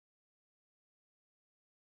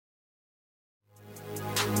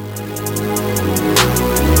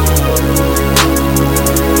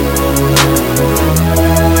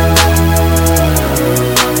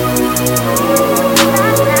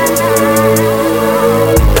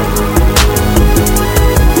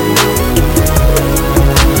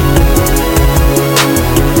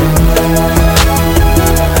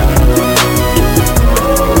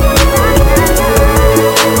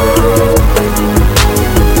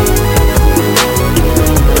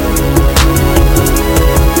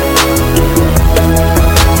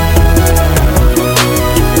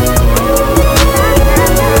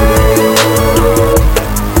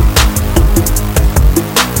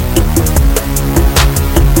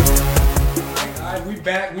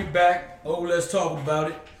back. Oh, let's talk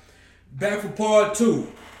about it. Back for part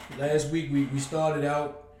 2. Last week we started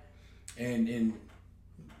out and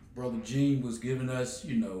Brother Gene was giving us,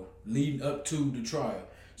 leading up to the trial.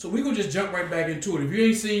 So we're going to just jump right back into it. If you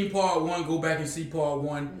ain't seen part 1, go back and see part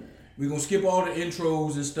 1. We're going to skip all the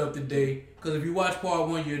intros and stuff today. Because if you watch part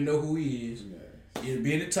 1, you'll know who he is. It'll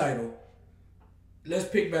be in the title. Let's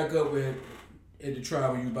pick back up at the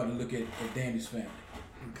trial when you're about to look at Danny's family.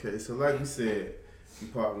 Okay, so like you said in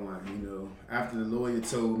part 1, after the lawyer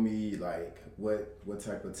told me like what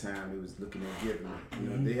type of time they was looking at giving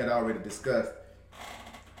me, they had already discussed.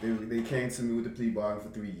 They came to me with the plea bargain for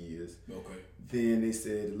 3 years. Okay. Then they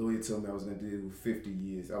said the lawyer told me I was gonna do 50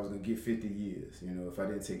 years. I was gonna get 50 years, if I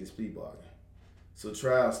didn't take this plea bargain. So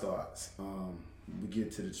trial starts. We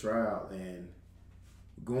get to the trial and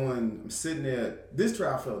I'm sitting there. This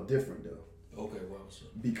trial felt different though. Okay, well, so.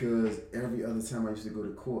 Because every other time I used to go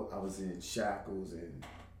to court, I was in shackles and,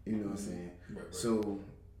 what I'm saying? Right. So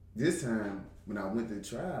this time, when I went to the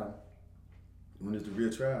trial, when it was the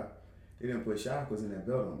real trial, they didn't put shackles in that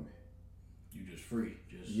belt on me. You just free.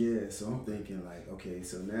 Yeah, so I'm thinking like, okay,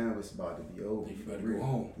 so now it's about to be over. You better go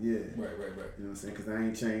home. Yeah. Right. You know what I'm saying? Because I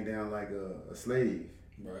ain't chained down like a slave.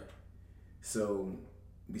 Right. So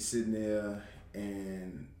we sitting there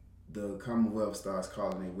and the Commonwealth starts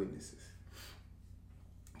calling their witnesses.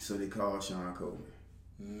 So they called Sean Coleman.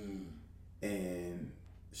 And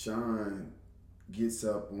Sean gets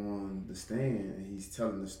up on the stand and he's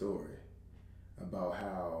telling the story about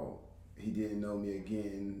how he didn't know me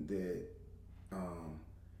again, that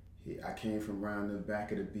I came from around the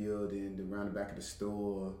back of the building, around the back of the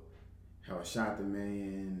store, how I shot the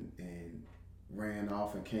man and ran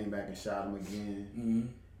off and came back and shot him again.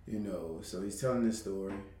 So he's telling this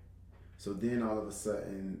story. So then all of a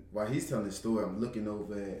sudden, while he's telling the story, I'm looking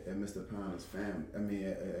over at Mr. Pounder's family.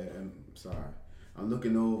 I'm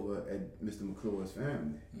looking over at Mr. McClure's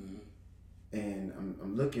family. And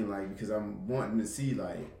I'm looking because I'm wanting to see,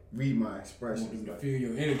 read my expressions. Wanting to feel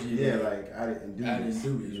your energy. Yeah, I didn't do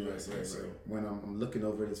this. Right. So when I'm looking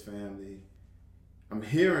over at his family, I'm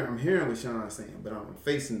hearing what Sean's saying, but I'm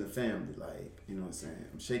facing the family, you know what I'm saying?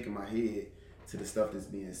 I'm shaking my head to the stuff that's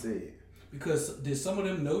being said. Because did some of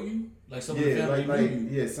them know you? Some of the family knew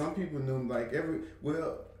you? Yeah, some people knew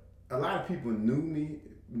a lot of people knew me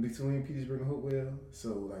between Petersburg and Hopewell.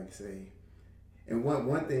 So and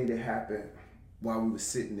one thing that happened while we were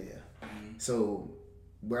sitting there. So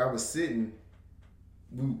where I was sitting,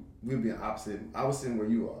 we'll be opposite. I was sitting where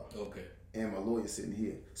you are. Okay. And my lawyer's sitting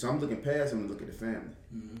here. So I'm looking past him and look at the family.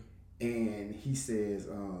 And he says,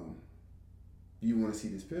 you want to see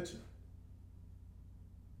this picture?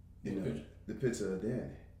 The picture of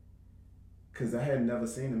Danny. Because I had never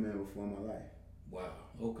seen a man before in my life. Wow,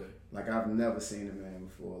 okay. I've never seen a man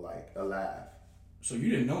before, alive. So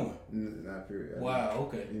you didn't know him? Not period. Wow,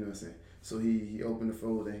 okay. You know what I'm saying? So he opened the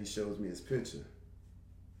folder and he shows me his picture.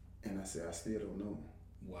 And I said, I still don't know him.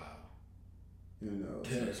 Wow.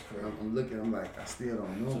 That's crazy. I'm looking, I'm like, I still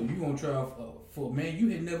don't know him. So you on trial for a man you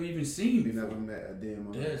had never even seen before? Never met a day in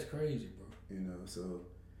my life. That's crazy, bro. So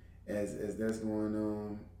as that's going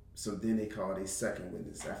on, so then they called a second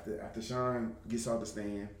witness. After Sean gets off the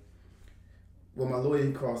stand, well, my lawyer,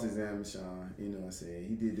 he cross-examined Sean, you know what I'm saying?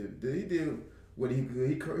 He did what he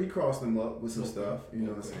could. He crossed him up with some stuff, you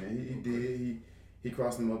know what I'm saying? He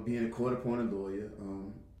crossed him up being a court-appointed lawyer,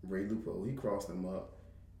 Ray Lupo. He crossed him up,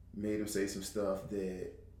 made him say some stuff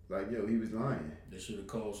that, he was lying. They should have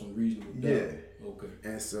called some reasonable doubt. Yeah. Okay.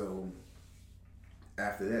 And so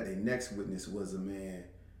after that, the next witness was the man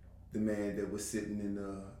that was sitting in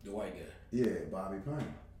the white guy. Yeah, Bobby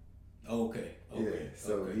Pine. Okay. Yeah.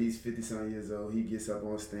 So he's 50-something years old. He gets up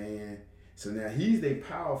on stand. So now he's a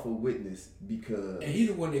powerful witness because. And he's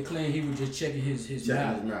the one that claimed he was just checking his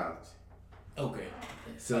knowledge. Okay.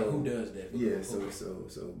 So who does that? Yeah. So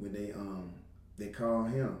when they call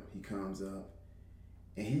him, he comes up,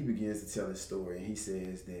 and he begins to tell his story, and he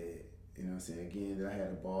says that again that I had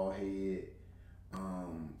a bald head.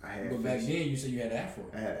 But back then you said you had an afro.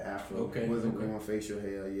 I had an afro. Okay. Wasn't growing facial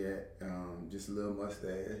hair yet. Just a little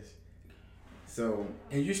mustache. So.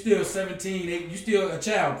 And you're still 17. You still a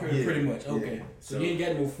child, pretty much. Okay. Yeah. So you ain't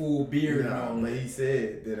got no full beard and all that. But he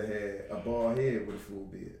said that I had a bald head with a full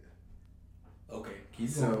beard. Okay.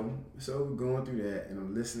 Keep going. So we're going through that, and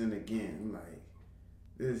I'm listening again. I'm like,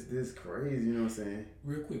 this crazy. You know what I'm saying?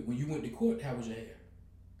 Real quick, when you went to court, how was your hair?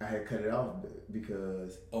 I had cut it off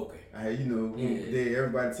because I had,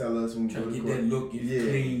 everybody tell us when we go to get court, that look, get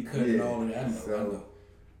clean cut and all of that. I know.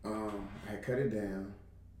 I had cut it down.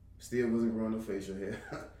 Still wasn't growing no facial hair.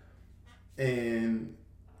 And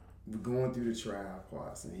we're going through the trial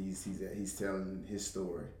parts, and he's telling his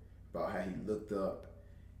story about how he looked up,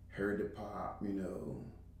 heard the pop,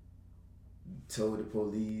 told the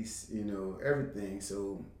police, everything.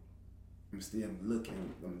 So I'm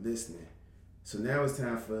looking, I'm listening. So now it's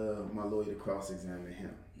time for my lawyer to cross-examine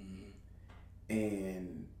him. Mm-hmm.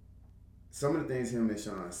 And some of the things him and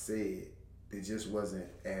Sean said, it just wasn't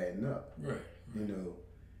adding up. Right.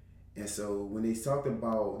 And so when they talked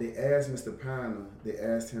about, they asked Mr. Piner, they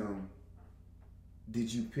asked him,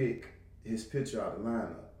 did you pick his picture out of the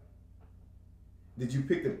lineup? Did you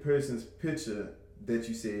pick the person's picture that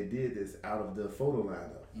you said did this out of the photo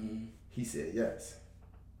lineup? Mm-hmm. He said yes.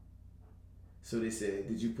 So they said,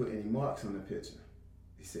 did you put any marks on the picture?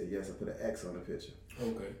 He said, yes, I put an X on the picture.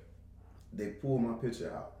 Okay. They pulled my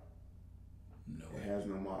picture out. No. It has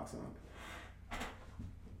no marks on it.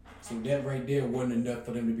 So that right there wasn't enough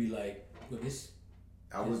for them to be like, well,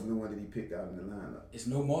 I wasn't the one that he picked out in the lineup. It's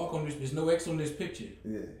no mark on this, there's no X on this picture.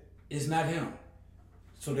 Yeah. It's not him.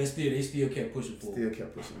 So they still kept pushing forward. Still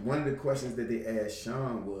kept pushing. One of the questions that they asked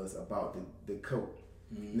Sean was about the coat.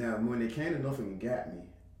 Mm-hmm. Now, when they came to Norfolk and got me,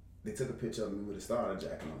 they took a picture of me with a starter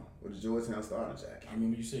jacket on, with a Georgetown starter jacket. I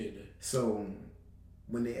remember you said that. So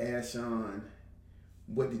when they asked Sean,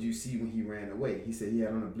 what did you see when he ran away? He said he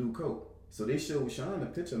had on a blue coat. So they showed Sean a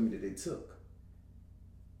picture of me that they took.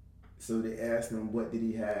 So they asked him, what did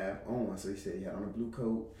he have on? So he said he had on a blue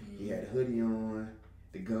coat, mm-hmm. He had a hoodie on,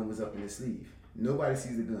 the gun was up in his sleeve. Nobody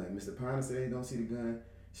sees the gun. Mr. Piner said he don't see the gun.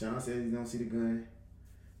 Sean said he don't see the gun.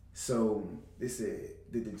 So they said,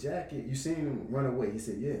 did the jacket, you seen him run away? He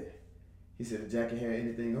said, yeah. He said, the jacket had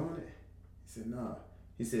anything on it? He said, nah.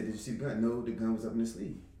 He said, did you see the gun? No, the gun was up in his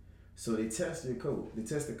sleeve. So they test your coat. They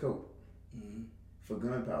test the coat mm-hmm. for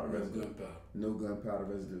gunpowder residue. No gunpowder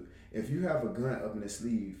residue. If you have a gun up in the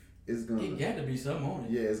sleeve, it's gonna. It got to be something on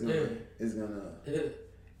it. Yeah, it's gonna.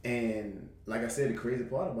 And like I said, the crazy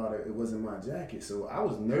part about it wasn't my jacket. So I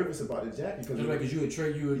was nervous about the jacket because you a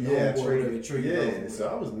trade, So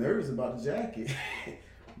I was nervous about the jacket,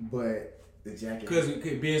 but the jacket because it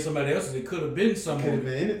could be somebody else's. It could have been something. Could have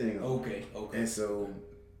been anything. Okay. And so,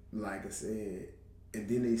 like I said, and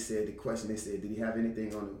then they said the question. They said, did he have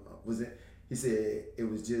anything on? Was it? He said it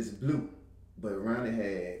was just blue, but around it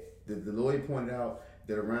had the lawyer pointed out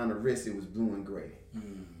that around the wrist it was blue and gray.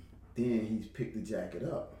 Mm. Then he picked the jacket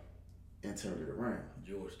up and turned it around.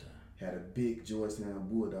 Georgetown. Had a big Georgetown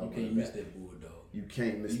bulldog. You can't miss that bulldog. You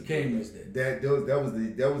can't miss that.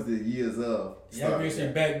 That was the years of. Yeah, I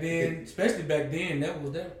back then, especially back then, that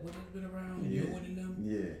would have been around you and them.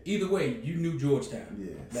 Yeah. Either way, you knew Georgetown.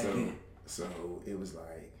 Yeah. Back then. So it was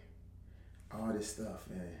like all this stuff,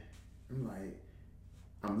 man. I'm like,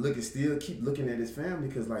 keep looking at his family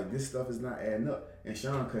because like this stuff is not adding up. And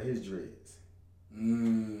Sean cut his dreads.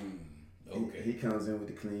 Okay. He comes in with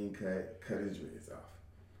the clean cut his dreads off.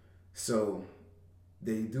 So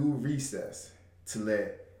they do recess to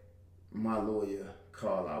let my lawyer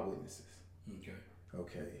call our witnesses.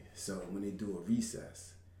 Okay. So when they do a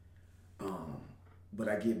recess, but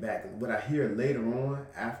I get back, what I hear later on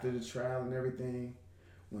after the trial and everything,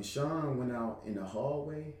 when Sean went out in the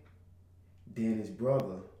hallway, then his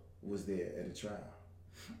brother was there at the trial.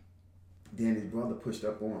 Then his brother pushed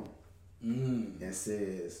up on him and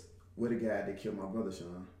says, where the guy that killed my brother,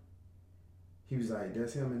 Sean? He was like,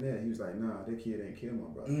 that's him in there. He was like, nah, that kid ain't killed my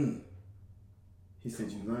brother. He said,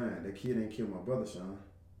 you lying. That kid ain't killed my brother, Sean.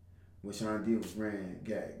 What Sean did was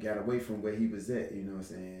got away from where he was at, you know what I'm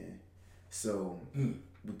saying? So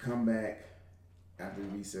we come back, after the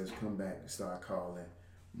recess, start calling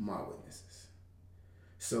my witnesses.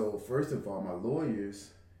 So first of all, my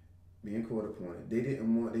lawyers, being court appointed,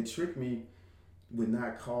 they tricked me with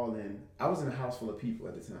not calling. I was in a house full of people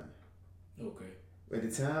at the time. Okay. At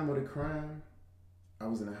the time of the crime, I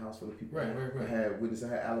was in a house full of people. Right. I had witnesses.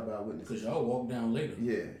 I had alibi witnesses. Because y'all walked down later.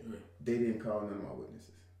 Yeah. Right. They didn't call none of my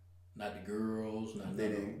witnesses. Not the girls. They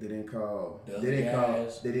didn't call. The other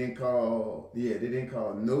guys. They didn't call. Yeah, they didn't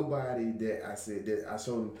call nobody that I said that I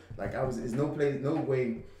showed them. Like I was. There's no place, no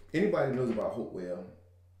way. Anybody knows about Hopewell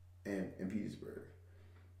and Petersburg.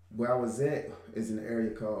 Where I was at is in an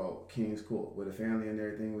area called King's Court, where the family and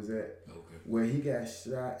everything was at. Okay. Where he got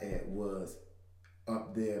shot at was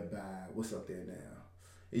up there by, what's up there now?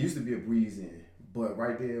 It used to be a Breeze Inn, but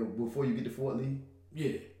right there before you get to Fort Lee.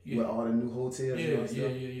 Yeah. Where all the new hotels and all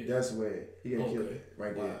stuff. Yeah. That's where he got killed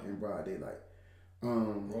right there in broad daylight.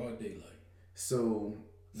 Broad daylight. So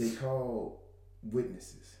they called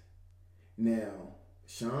witnesses. Now,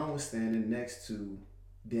 Sean was standing next to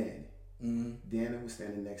Danny. Mm-hmm. Danny was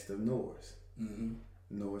standing next to Norris. Mm-hmm.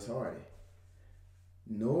 Norris Hardy.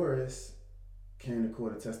 Norris came to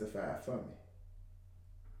court to testify for me.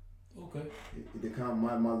 Okay.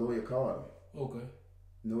 My lawyer called him. Okay.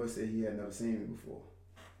 Noah said he had never seen me before.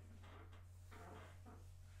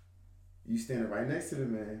 You standing right next to the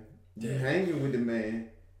man. You hanging with the man.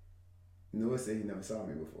 Noah said he never saw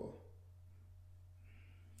me before.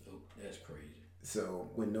 Oh, that's crazy. So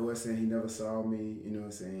when Noah said he never saw me, you know what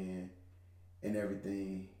I'm saying, and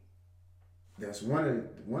everything, that's one of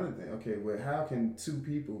the things. Okay, well, how can two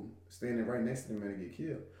people standing right next to the man get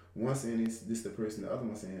killed? One saying it's this the person, the other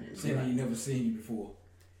one saying it's saying not. he never seen you before.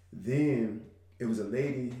 Then it was a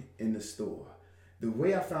lady in the store. The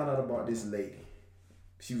way I found out about this lady,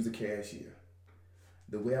 she was a cashier.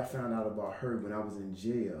 The way I found out about her when I was in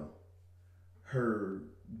jail, her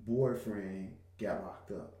boyfriend got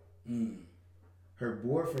locked up. Her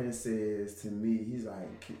boyfriend says to me, he's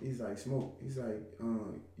like, Smoke. He's like,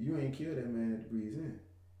 you ain't killed that man at the Breeze Inn.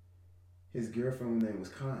 His girlfriend's name was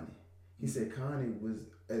Connie. He said Connie was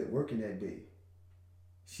working that day.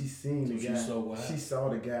 She seen the guy. She saw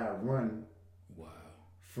the guy run. Wow.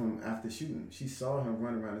 From after shooting, she saw him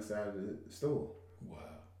run around the side of the store. Wow.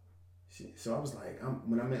 So I was like,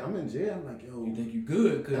 I'm in jail. I'm like, yo. You think you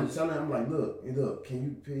good? I'm telling her, I'm like, look, can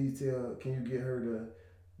you please can you get her to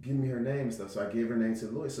give me her name and stuff? So I gave her name to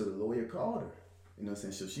the lawyer. So the lawyer called her. You know what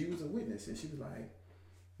I'm saying? So she was a witness, and she was like,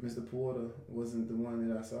 Mr. Porter wasn't the one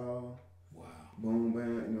that I saw. Wow. Boom,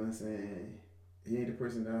 bam. You know what I'm saying? He ain't the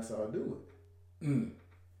person that I saw do it.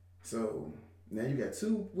 So now you got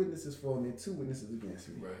two witnesses for me, two witnesses against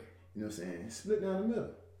me. Right. You know what I'm saying? Split down the middle.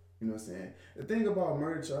 You know what I'm saying? The thing about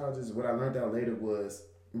murder charges, what I learned out later was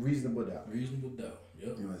reasonable doubt. Reasonable doubt.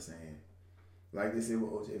 Yep. You know what I'm saying? Like they said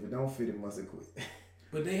with OJ, if it don't fit, it must have quit.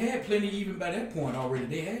 But they had plenty, even by that point already,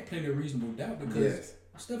 they had plenty of reasonable doubt because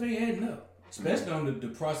stuff ain't adding up. Especially on the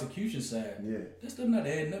prosecution side. Yeah. That stuff not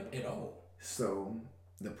adding up at all. So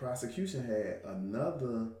the prosecution had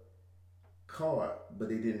another card, but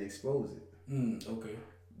they didn't expose it. Okay.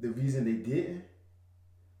 The reason they didn't,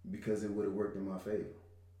 because it would have worked in my favor.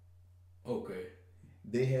 Okay.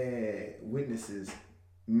 They had witnesses.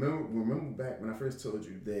 Remember back when I first told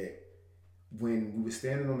you that when we were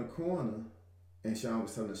standing on the corner and Sean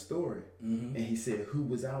was telling a story, and he said who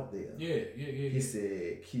was out there. Yeah. He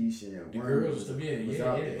said Keisha and the Werman girls was, stuff. was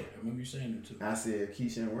out there. I remember you saying them too. I said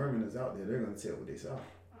Keisha and Werman is out there. They're gonna tell what they saw.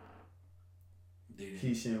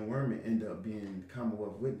 Keisha and Werman ended up being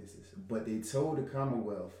Commonwealth witnesses, but they told the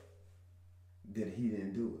Commonwealth that he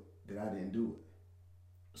didn't do it, that I didn't do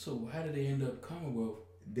it. So how did they end up Commonwealth?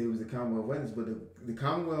 There was the Commonwealth witness, but the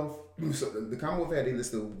Commonwealth, so the Commonwealth had a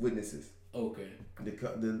list of witnesses. Okay.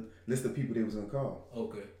 The list of people they was gonna call.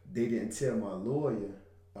 Okay. They didn't tell my lawyer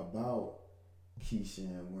about Keisha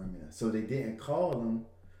and Werman, so they didn't call them,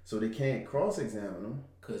 so they can't cross-examine them.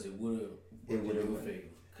 Cause it would have.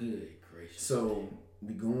 Good gracious. So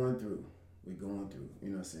we going through. You know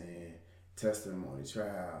what I'm saying? Testimony,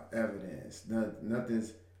 trial, evidence.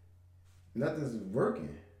 Nothing's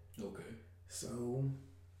working. Okay. So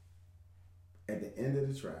at the end of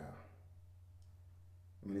the trial,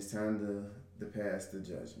 when it's time to pass the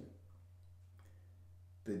judgment,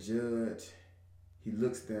 the judge, he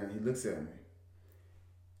looks at me.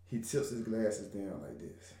 He tilts his glasses down like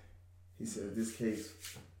this. He says this case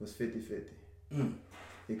was 50-50.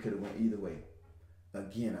 It could have went either way.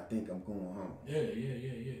 Again, I think I'm going home. Yeah.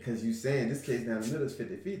 Because you saying this case down the middle is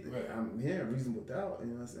 50-50. Right. I'm hearing reasonable doubt,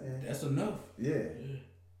 you know what I'm saying? That's enough. Yeah.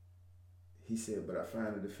 He said, but I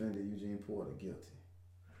find the defendant, Eugene Porter, guilty.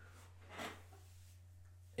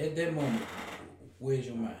 At that moment, where's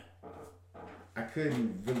your mind? I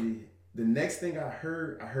couldn't really. The next thing I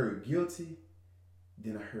heard guilty,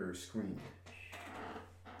 then I heard screaming.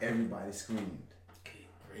 Everybody screamed. Okay,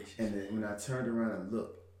 gracious. And then when I turned around and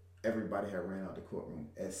looked, everybody had ran out the courtroom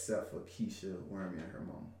except for Keisha Werman and her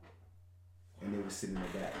mama. And they were sitting in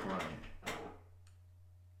the back crying.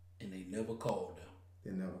 And they never called them.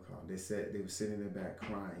 They never called. They said they were sitting in the back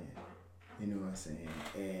crying. You know what I'm saying?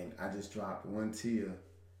 And I just dropped one tear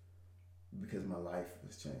because my life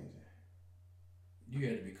was changing. You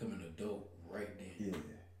had to become an adult right then. Yeah.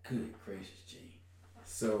 Good gracious, Gene.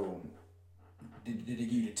 So did they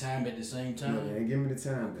give you the time at the same time? No, they didn't give me the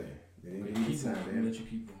time there. They didn't give me the time. Let you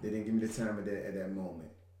keep on. They didn't give me the time at that moment.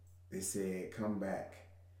 They said, come back.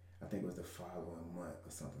 I think it was the following month or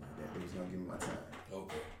something like that. They was gonna give me my time.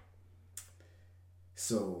 Okay.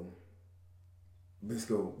 So let's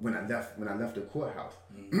go. When I left the courthouse,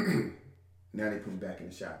 now they put me back in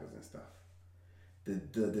the shackles and stuff.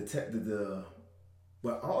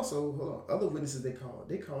 But also, hold on, other witnesses they called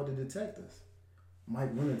the detectives.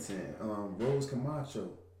 Mike Willington, Rose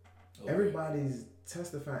Camacho. Okay. Everybody's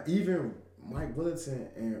testifying. Even Mike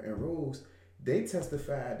Willington and Rose they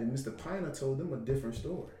testified that Mr. Piner told them a different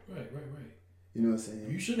story. Right. You know what I'm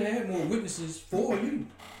saying? You should have had more witnesses for you.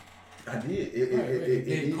 I did. It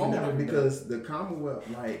even out because the Commonwealth,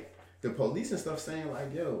 like the police and stuff, saying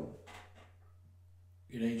like, "Yo,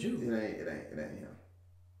 it ain't you. It ain't him."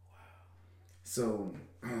 Wow. So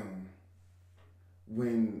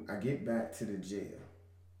when I get back to the jail,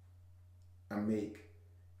 I make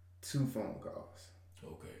 2 phone calls.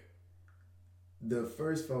 Okay. The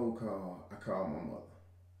first phone call, I call my mother,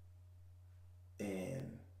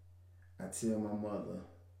 and I tell my mother.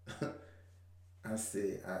 I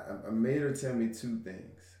said, I made her tell me 2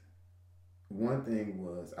 things. One thing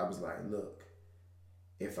was, I was like, look,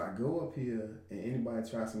 if I go up here and anybody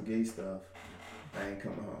tries some gay stuff, I ain't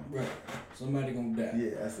coming home. Right. Somebody gonna die.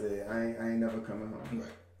 Yeah, I said, I ain't never coming home. Right.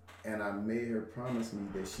 And I made her promise me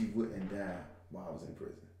that she wouldn't die while I was in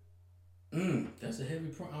prison. That's a heavy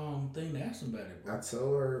thing to ask somebody, bro. I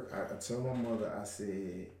told my mother, I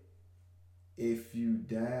said, if you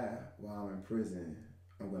die while I'm in prison,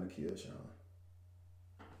 I'm gonna kill Sean.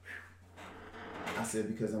 I said,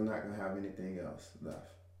 because I'm not gonna have anything else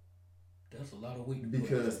left. That's a lot of weight.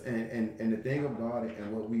 Because and the thing about it,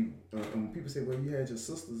 and what when people say, well, you had your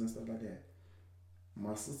sisters and stuff like that.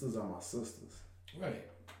 My sisters are my sisters. Right.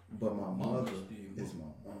 But my mother is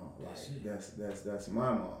my mom. That's my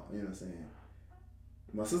mom. You know what I'm saying?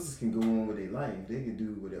 My sisters can go on with their life. They can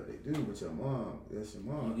do whatever they do. But your mom, that's your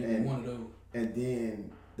mom. And one of those. And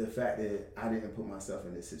then the fact that I didn't put myself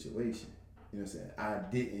in this situation. You know what I'm saying?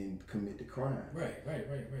 I didn't commit the crime. Right.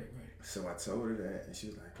 So I told her that, and she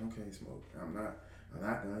was like, "Okay, Smoke, I'm not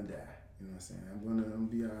gonna die. You know what I'm saying? I'm gonna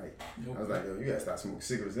be all right." Okay. I was like, "Yo, you gotta stop smoking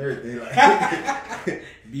cigarettes and everything, like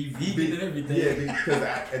be vegan and everything." Yeah,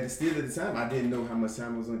 because still at the time I didn't know how much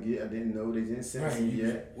time I was gonna get. I didn't know they didn't sentence me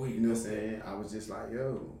yet. You know what I'm saying? I was just like,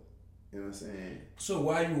 "Yo," you know what I'm saying? So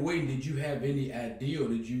while you were waiting, did you have any idea, or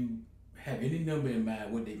did you have any number in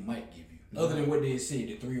mind what they might give you? Other than what they said,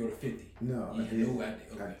 the 3 or the 50. No, I didn't. No idea.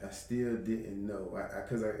 Okay. I still didn't know.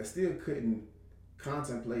 Because I still couldn't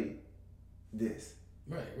contemplate this.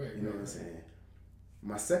 Right. You know what I'm saying?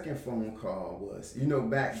 My second phone call was,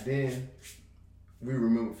 back then, we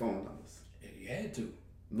remember phone numbers. You had to.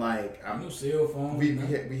 Like, no cell phone. We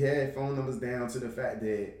had phone numbers down to the fact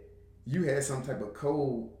that you had some type of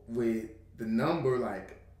code with the number,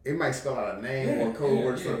 like, it might spell out a name or a code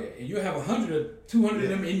word or something. And you have 100 or 200 of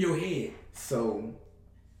them in your head. So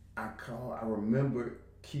I remembered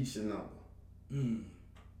Keisha's number.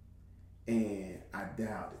 And I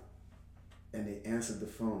dialed it. And they answered the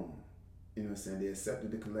phone. You know what I'm saying? They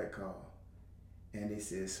accepted the collect call. And they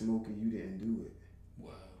said, "Smokey, you didn't do it."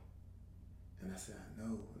 Wow. And I said, "I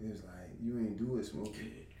know." It was like, "You ain't do it, Smokey."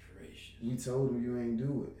 Good gracious. We told them you ain't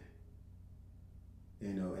do it.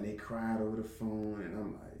 And they cried over the phone, and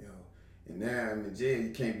I'm like, "Yo." And now I'm in jail.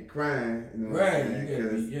 You can't be crying. You know right. What I'm You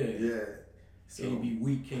gotta be, yeah. So, can't be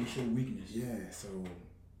weak. Can't show weakness. Yeah. So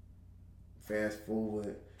fast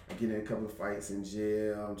forward, I get in a couple of fights in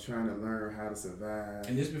jail. I'm trying to learn how to survive.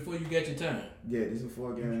 And this before you got your time. Yeah, this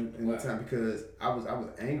before I got in the time because I was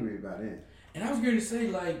angry about it. And I was going to say,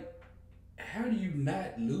 like, how do you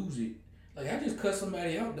not lose it? Like, I just cut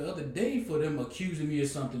somebody out the other day for them accusing me of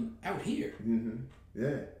something out here.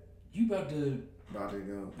 Yeah. You about to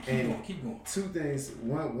go. Keep going. 2 things.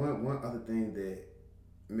 One other thing that,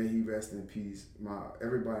 may he rest in peace.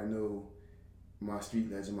 Everybody know my street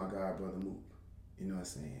legend, my god brother Mook. You know what I'm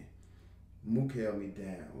saying? Mook held me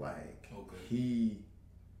down. Like, he,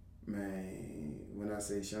 man, when I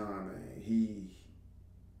say Sean, man, he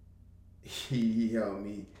held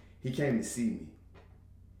me. He came to see me. You know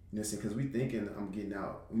what I'm saying? Because we thinking I'm getting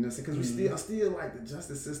out. You know what I'm saying? Because I still like the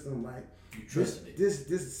justice system, like, you trusted it. This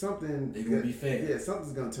is something. They're gonna be fair. Yeah,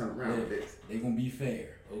 something's gonna turn around with this. They're gonna be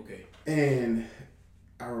fair. Okay. And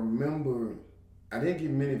I remember I didn't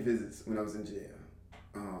get many visits when I was in jail.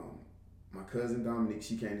 My cousin Dominique,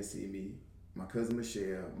 she came to see me. My cousin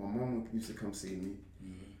Michelle, my mama used to come see me.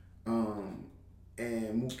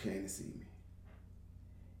 And Mook came to see me.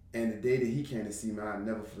 And the day that he came to see me, I'll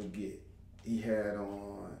never forget. He had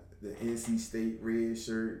on the NC State red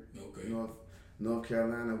shirt. Okay. North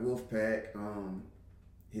Carolina Wolfpack.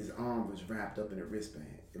 His arm was wrapped up in a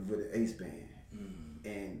wristband with an ace band,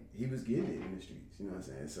 and he was getting it in the streets. You know what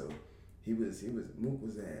I'm saying? So Mook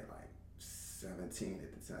was at like 17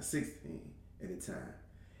 at the time, 16 at the time,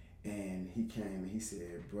 and he came and he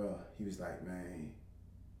said, "Bruh," he was like, "Man,"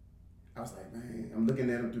 I was like, "Man," I'm looking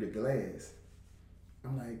at him through the glass.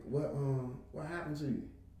 I'm like, "What happened to you?"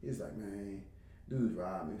 He's like, "Man, dude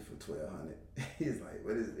robbed me for $1,200. He's like,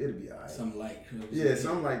 what is it? It'll be all right. Something like. Yeah,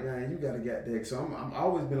 so I'm like, man, you gotta get that. So I'm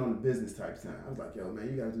always been on the business type time. I was like, yo, man,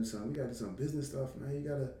 you gotta do something. You gotta do some business stuff, man. You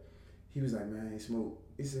gotta. He was like, man, smoke.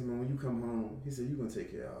 He said, man, when you come home, he said, you gonna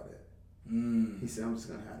take care of all that. He said, I'm just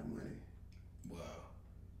gonna have the money. Wow.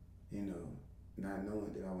 You know, not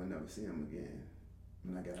knowing that I would never see him again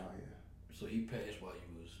when I got out here. So he passed while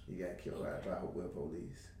you was. He got killed by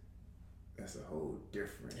police. That's a whole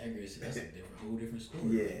different. I guess that's a whole different story.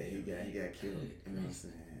 Yeah, he got killed. You know what I'm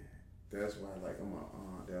saying? That's why, like, I'm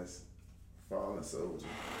that's fallen soldier.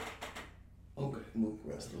 Okay. Mook,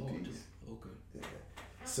 rest in peace. Okay. Yeah.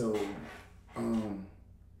 So, time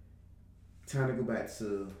to go back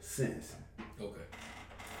to sentencing. Okay.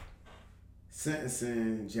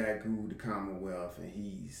 Sentencing Jack Gould, the Commonwealth, and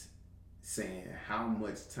he's saying how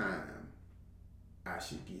much time I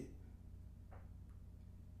should get.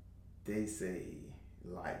 They say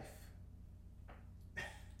life.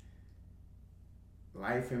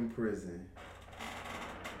 Life in prison.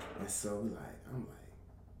 And so I'm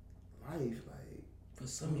like, life, like for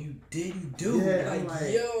something you didn't do. Yeah,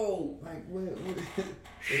 like yo. Like what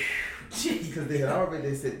because they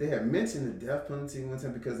had mentioned the death penalty one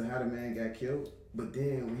time because of how the man got killed. But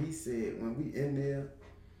then when he said, when we in there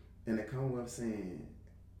and the Commonwealth saying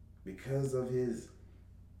because of his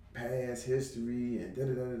past history and you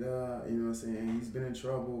know what I'm saying, he's been in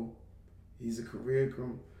trouble, he's a career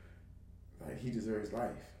criminal, like he deserves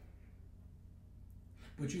life.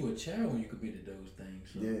 But you were a child when you committed those things.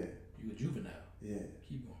 So yeah. You were juvenile. Yeah.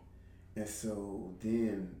 Keep on. And so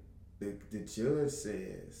then the judge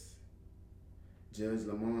says, Judge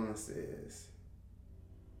Lamont says,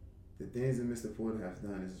 the things that Mr. Porter has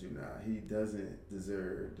done as a juvenile, he doesn't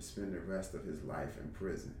deserve to spend the rest of his life in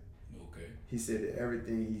prison. Okay. He said that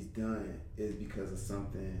everything he's done is because of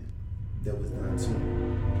something that was done to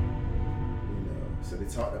him. You know, so they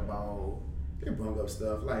talked about, they brought up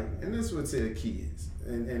stuff like, and this would say the kids,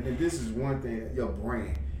 and this is one thing, your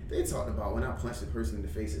brain. They talked about when I punched a person in the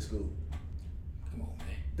face at school. Come on,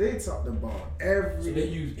 man. They talked about every. So they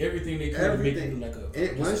used everything they could to make you look like a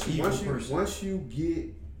person. Once you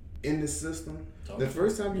get in the system, the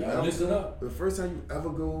first time you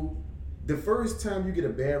get a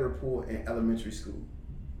bad report in elementary school,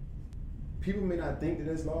 people may not think that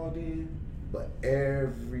that's logged in, but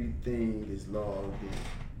everything is logged in.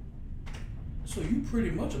 So you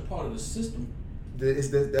pretty much a part of the system. That's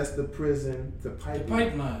the prison, the pipeline. The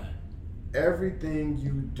pipeline. Everything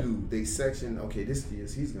you do, they section. Okay, this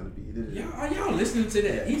is he's gonna be. Y'all listening to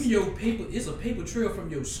that? Even your paper, it's a paper trail from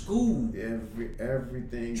your school.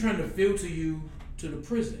 Everything trying to filter you to the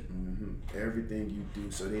prison. Mm-hmm. Everything you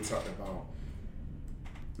do. So they talked about.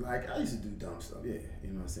 Like I used to do dumb stuff, yeah, you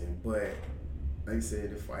know what I'm saying. But like I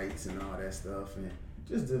said, the fights and all that stuff, and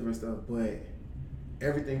just different stuff. But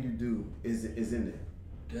everything you do is in there.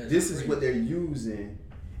 This is what they're using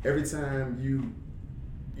every time you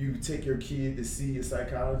take your kid to see a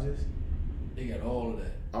psychologist. They got all of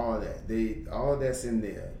that. All that's in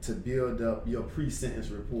there to build up your pre-sentence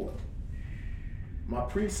report. My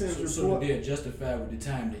pre-sentence report. So they're justified with the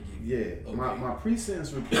time they give you. Yeah. Okay. My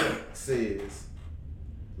pre-sentence report says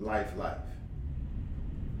life.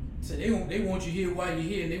 So they want you here while you're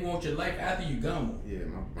here, and they want your life after you're gone. Yeah.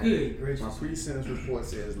 Good gracious. My pre-sentence report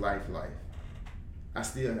says life. I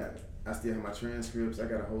still have it. I still have my transcripts. I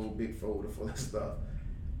got a whole big folder full of stuff.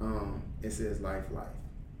 It says life.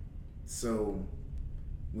 So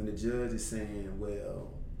when the judge is saying,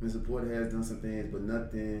 well, Mr. Porter has done some things, but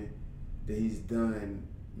nothing that he's done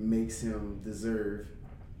makes him deserve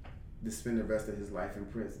to spend the rest of his life in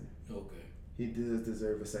prison. Okay. He does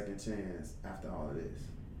deserve a second chance after all of this.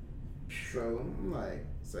 So I'm like,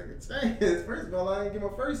 second chance? First of all, I didn't get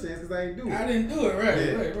my first chance because I didn't do it. I didn't do it, right,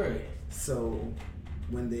 yeah. Right. So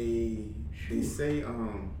when they say,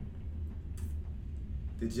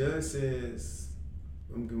 the judge says,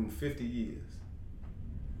 I'm giving him 50 years.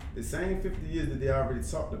 The same 50 years that they already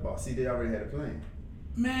talked about. See, they already had a plan.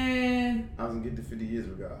 Man. I was going to get the 50 years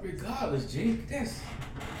regardless. Regardless, Gene. That's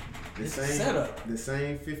the same setup. The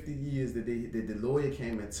same 50 years that the lawyer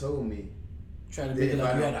came and told me. Trying to make it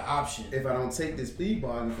like you had an option. If I don't take this plea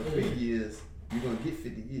bargain for 3 years, you're going to get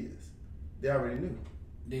 50 years. They already knew.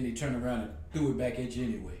 Then they turned around and threw it back at you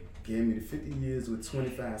anyway. Gave me the 50 years with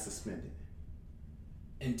 25 suspended.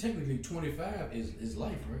 And technically 25 is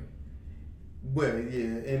life, right? Well,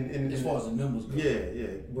 yeah, and as far as the numbers go. Yeah.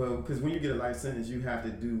 Well, because when you get a life sentence, you have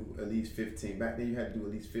to do at least 15. Back then, you had to do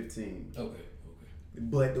at least 15. Okay.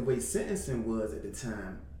 But the way sentencing was at the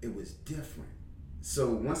time, it was different.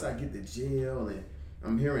 So once I get to jail and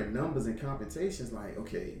I'm hearing numbers and computations, like,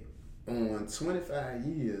 okay, on 25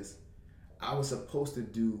 years, I was supposed to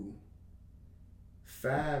do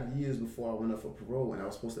 5 years before I went up for parole, and I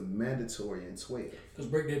was supposed to mandatory in 12. Because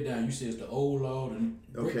break that down. You said it's the old law.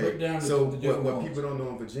 Break down so the different what ones. people don't know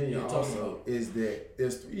in Virginia also is that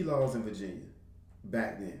there's 3 laws in Virginia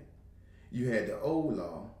back then. You had the old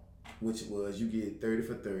law, which was you get 30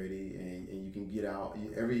 for 30, and you can get out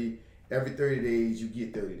every 30 days. You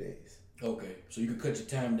get 30 days. Okay, so you can cut your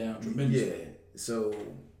time down tremendously. Yeah. So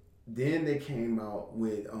then they came out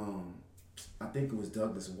with I think it was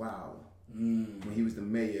Douglas Wilder when he was the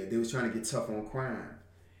mayor. They was trying to get tough on crime,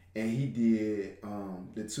 and he did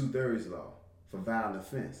the 2/3 law for violent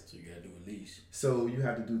offense. So you gotta do at least. So you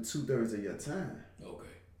have to do 2/3 of your time. Okay.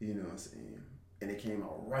 You know what I'm saying? And it came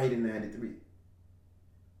out right in '93.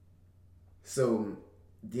 So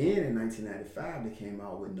then in 1995 they came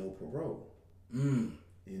out with no parole. You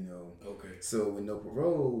know. Okay. So with no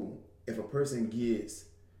parole, if a person gets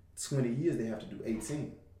 20 years, they have to do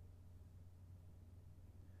 18.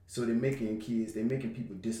 So they're making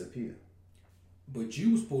people disappear. But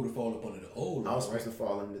you was supposed to fall up under the old law, I was supposed to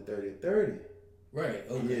fall under 30. Right.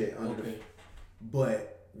 Okay. Yeah.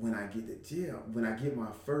 But when I get to jail, when I get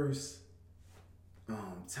my first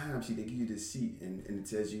time sheet, they give you this sheet and it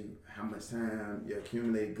tells you how much time you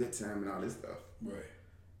accumulate, good time, and all this stuff. Right.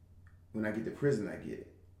 When I get to prison, I get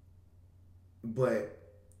it. But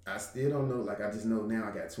I still don't know. Like, I just know now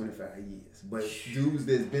I got 25 years. But dudes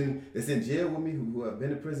that's in jail with me who have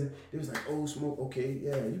been in prison, they was like, oh, Smoke, okay,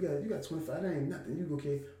 yeah, you got 25. That ain't nothing. You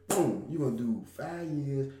okay? Boom, you gonna do 5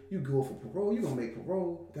 years. You go for parole. You gonna make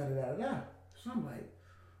parole. Da da da da. So I'm like,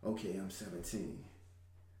 okay, I'm 17,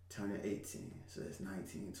 turning 18. So it's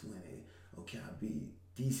 19, 20. Okay, I'll be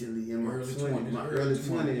decently in my early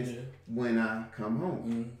 20s yeah. when I come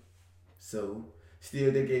home. Mm-hmm. So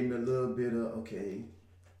still, they gave me a little bit of okay.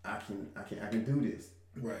 I can do this.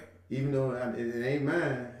 Right. Even though it ain't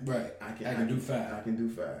mine. Right. I can do 5. I can do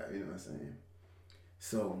 5. You know what I'm saying?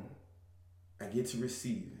 So I get to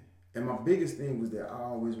receiving. And my biggest thing was that I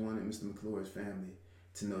always wanted Mr. McClure's family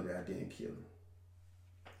to know that I didn't kill him.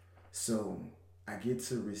 So I get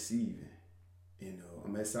to receiving. You know,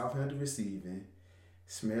 I'm at Southampton receiving.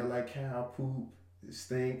 Smell like cow poop. It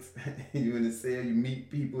stinks. You in the cell. You meet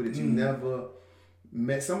people that you never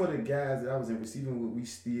met. Some of the guys that I was in receiving with, we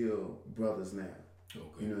still brothers now.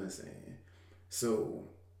 Okay. You know what I'm saying? So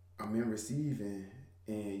I'm in receiving,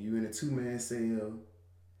 and you in a 2-man cell.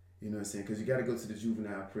 You know what I'm saying? Because you got to go to the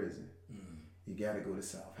juvenile prison. You got to go to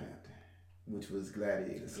Southampton, which was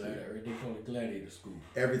Gladiator School. They call it Gladiator School.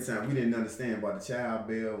 Every time we didn't understand about the child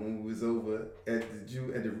bell when we was over at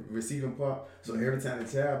the receiving part. So every time the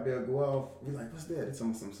child bell go off, we like, what's that? It's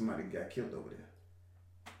somebody got killed over there.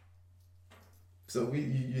 So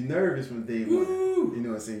you're nervous from day one. You know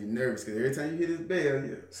what I'm saying? You're nervous because every time you hear this bell,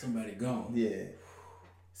 somebody gone. Yeah.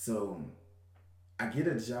 So I get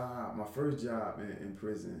a job, my first job in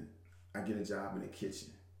prison, I get a job in the kitchen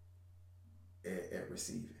at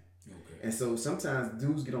receiving. Okay. And so sometimes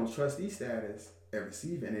dudes get on trustee status at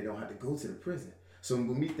receiving and they don't have to go to the prison. So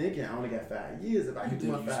with me thinking I only got 5 years, if I can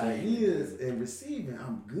do my 5 years in receiving,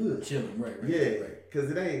 I'm good. Chilling, right. Yeah,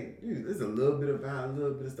 because it ain't, there's a little bit of violence, a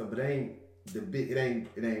little bit of stuff, but it ain't it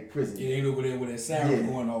ain't prison. It ain't over there with that siren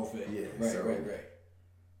going off at. Yeah. Right.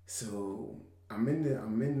 So I'm in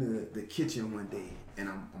the kitchen one day and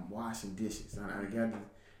I'm washing dishes. I got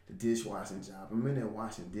the dishwashing job. I'm in there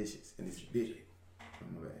washing dishes and this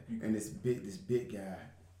big guy,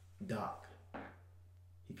 Doc,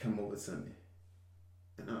 he come over to me.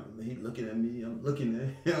 And he looking at me, I'm looking at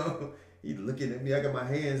him. He looking at me. I got my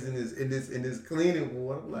hands in this cleaning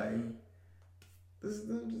water. I'm like, this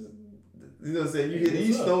you know what I'm saying? You hear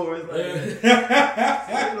these stories like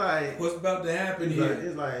what's about to happen here?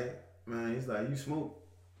 It's like, man, he's like, you smoke?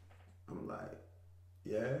 I'm like,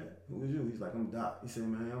 yeah. Who is you? He's like, I'm Doc. He said,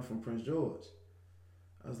 man, I'm from Prince George.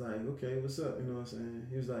 I was like, okay, what's up? You know what I'm saying?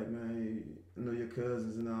 He was like, man, I know your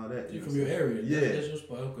cousins and all that. You from your area? Yeah. That's your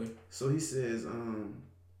spot. Okay. So he says,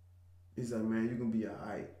 he's like, man, you're gonna be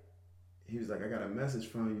alright. He was like, I got a message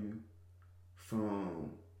from you from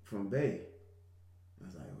Bay. I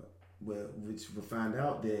was like, well, which we'll find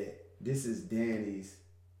out that this is Danny's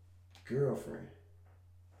girlfriend.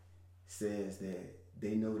 Says that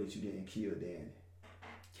they know that you didn't kill Danny.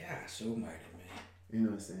 Gosh almighty, man. You know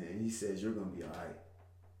what I'm saying? He says you're gonna be alright.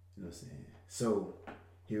 You know what I'm saying? So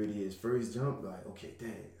here it is. First jump, like, okay,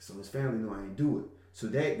 dang. So his family know I ain't do it. So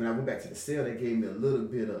that when I went back to the cell, they gave me a little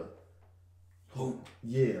bit of hope.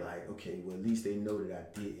 Yeah, like, okay, well at least they know that I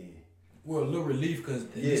didn't. Well, a little relief because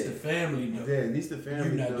at least the family knows. Yeah, at least the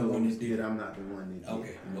family knows the one that did. I'm not the one that did.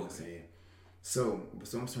 Okay, you know what I'm saying? So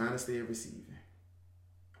I'm trying to stay receiving.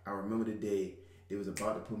 I remember the day they was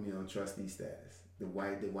about to put me on trustee status. The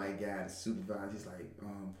white guy, the supervisor, he's like,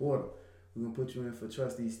 Porter, we're gonna put you in for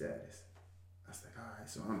trustee status. I was like, all right,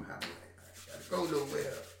 so I'm happy. I gotta go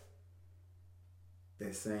nowhere.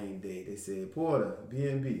 That same day, they said, Porter,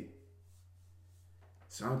 B&B.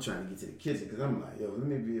 So I'm trying to get to the kitchen because I'm like, yo, let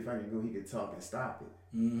me be, if I can go, he could talk and stop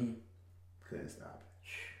it. Mm-hmm. Couldn't stop it.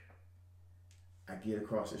 I get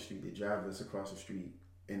across the street. They drive us across the street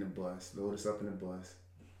in the bus, load us up in the bus,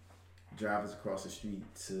 drive us across the street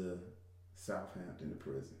to Southampton, the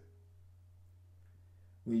prison.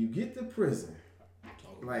 When you get to prison,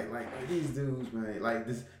 like these dudes, man, like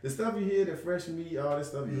this, the stuff you hear, the fresh meat, all this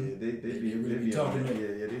stuff, yeah, they be talking.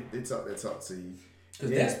 They talk to you. Because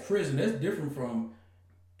that's prison. That's different from,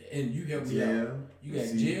 and you help me out. You got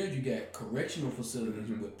jails, you got correctional facilities,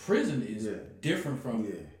 but prison is different from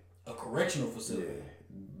a correctional facility. Yeah.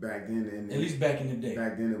 Back then, at least back in the day.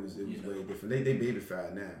 Back then it was way different. They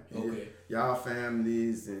babyfied now. Okay. Y'all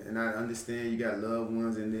families, and I understand you got loved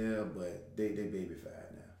ones in there, but they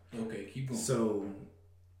babyfied now. Okay, keep going. So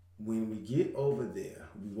when we get over there,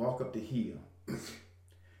 we walk up the hill.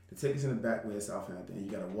 To take us in the back way of Southampton, you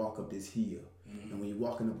got to walk up this hill. And when you're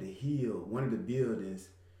walking up the hill, one of the buildings,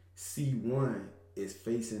 C1, is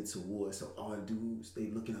facing towards. So all the dudes, they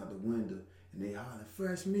looking out the window and they hollering,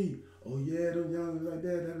 fresh meat. Oh yeah, them young like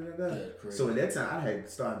that. So at that time, I had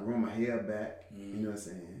started growing my hair back. You know what I'm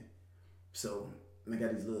saying? So I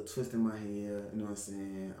got these little twists in my hair. You know what I'm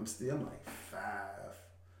saying? I'm like 5.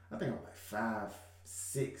 I think I'm like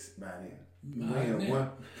 5'6" by then. Weighing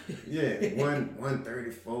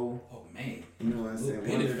 134. Oh man. You know what I'm saying?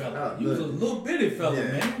 Bitty fella. You was a little bitty fella,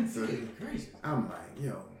 man. So crazy. I'm like,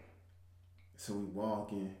 yo. So we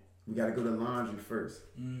walk in. We got to go to laundry first.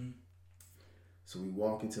 So we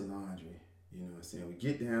walk into laundry. You know what I'm saying? We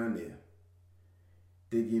get down there.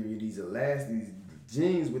 They give you these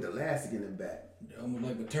jeans with elastic in the back. Almost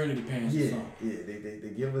like maternity pants or something. Yeah.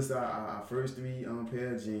 They give us our first 3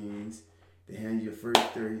 pair of jeans. They hand you your first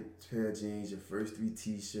 3 pair of jeans, your first 3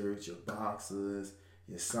 t-shirts, your boxers,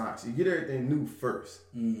 your socks. You get everything new first.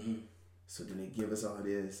 So then they give us all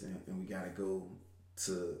this, and we got to go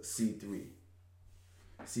to C3.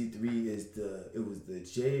 C3 is it was the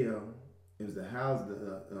jail, it was the house,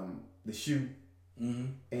 the shoe,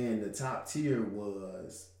 and the top tier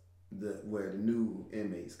was where the new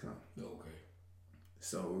inmates come. Okay.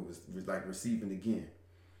 So it was like receiving again.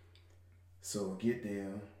 So I get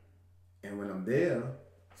there, and when I'm there,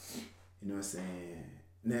 you know what I'm saying?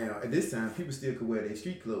 Now, at this time, people still could wear their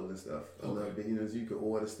street clothes and stuff a little bit. You know, so you could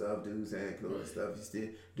order stuff, dudes had clothes and stuff. You still,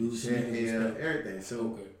 dudes had hair, everything.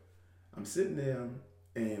 So I'm sitting there,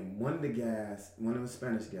 and one of the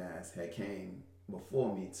Spanish guys had came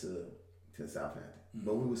before me to Southampton.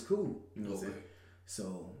 But we was cool, you know what I'm saying?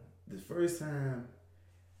 So the first time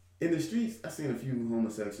in the streets, I seen a few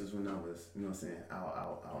homosexuals when I was, you know what I'm saying,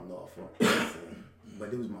 out north. You know what I'm saying?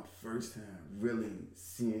 But it was my first time really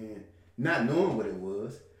seeing, not knowing what it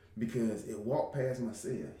was, because it walked past my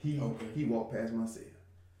cell. He walked past my cell.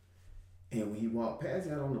 And when he walked past, he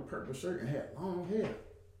had on a purple shirt and had long hair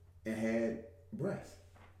and had breasts.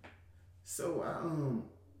 So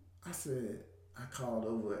I said, I called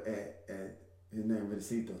over at his name,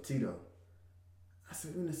 Renacito, Tito. I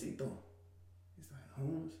said, Renacito. He's like,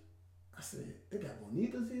 Holmes? I said, they got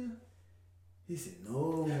bonitas here? He said,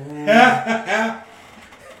 no, Holmes.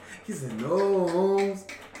 He said, no, Holmes.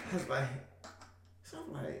 I was like, so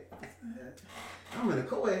I'm like, I'm in a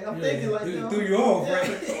co-ed. I'm thinking like, threw you off,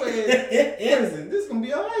 right? Co-ed. Listen, this gonna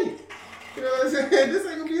be all right. You know what I'm saying? This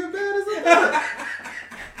ain't gonna be as bad as I thought.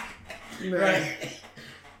 Right.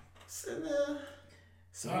 Sitting there.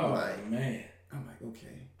 So I'm like,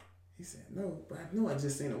 okay. He said, no, but I know I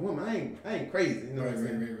just seen a woman. I ain't crazy. You know what I'm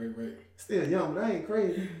saying? Right. Still young, but I ain't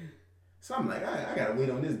crazy. So I'm like, I gotta wait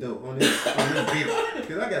on this dope, on this bitch.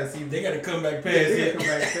 Because I gotta see. They gotta come back past it. They gotta come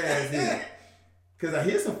back past it. Because I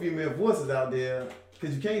hear some female voices out there.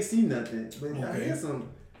 Because you can't see nothing. But I hear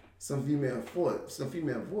some female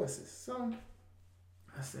voices. So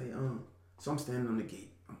I say, so I'm standing on the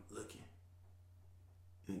gate. I'm looking.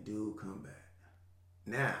 And dude come back.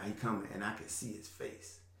 Now he coming and I can see his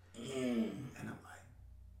face. And I'm like,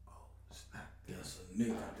 oh, snap. That's a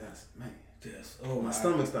nigga. That's, man. My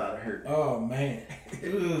stomach started hurting. Oh, man.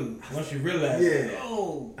 Once you realize you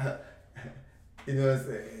know what I'm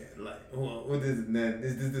saying? Like, what is it now?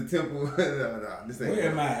 Is this the temple? no, this ain't. Where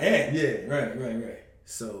am I at? Yeah. Right.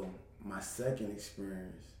 So, my second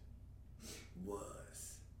experience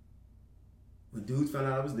was when dudes found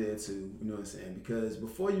out I was there too, you know what I'm saying? Because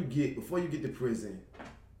before you get to prison,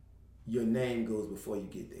 your name goes before you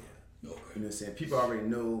get there. Okay. You know what I'm saying? People already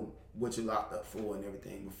know what you're locked up for and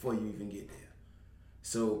everything before you even get there.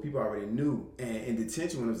 So people already knew. And in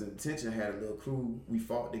detention, when I was in detention, I had a little crew. We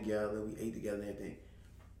fought together. We ate together and everything.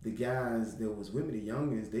 The guys that was with me, the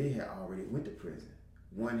youngest, they had already went to prison.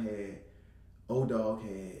 One had, old dog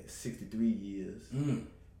had 63 years.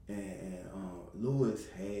 And Lewis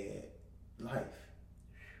had life.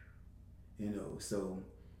 You know, so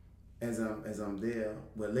as I'm there,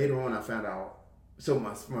 but later on I found out. So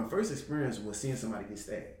my first experience was seeing somebody get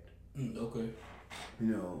stabbed. Okay. You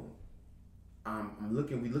know,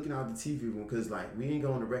 we looking out the TV room because like we ain't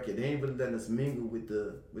going to record. They ain't really letting us mingle with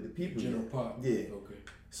the people. General pop. Yeah. Okay.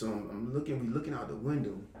 So we looking out the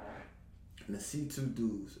window, and I see two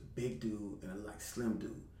dudes, a big dude and a like slim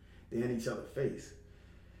dude. They in each other's face,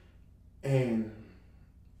 and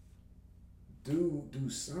dude do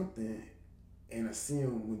something, and I see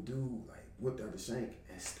him when dude like whipped out the shank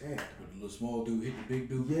and stabbed him. But the little small dude hit the big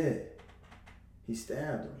dude. Yeah, he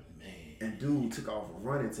stabbed him. Man. And dude took off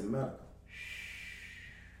running to medical.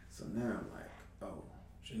 So now I'm like, oh.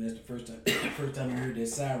 So that's the first time you heard that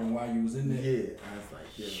siren while you was in there. Yeah, I was like,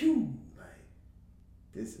 yeah, Phew. like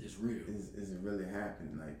this is real. Is really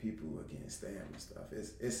happening. Like people are getting stabbed and stuff.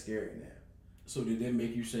 It's scary now. So did that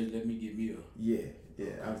make you say, "Let me get me a"? Yeah.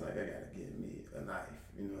 I was like, I gotta get me a knife.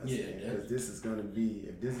 You know what I'm saying? Because this is gonna be.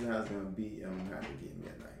 If this is how it's gonna be, I'm gonna have to get me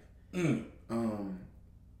a knife.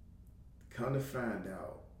 Come to find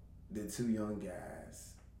out, the two young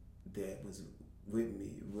guys that was with me,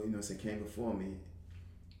 you know what I'm saying, came before me,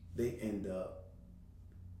 they end up,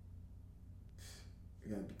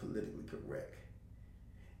 I'm gonna be politically correct.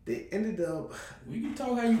 They ended up we can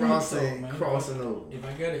talk how you crossing over. If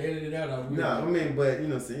I gotta edit it out, I will. No, I mean, but you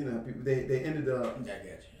know what I'm saying, people, they ended up I got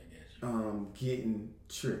you. Getting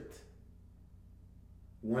tricked.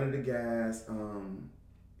 One of the guys,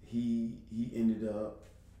 he ended up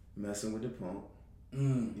messing with the pump. You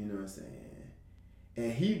know what I'm saying?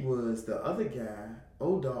 And he was the other guy,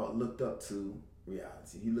 old dog looked up to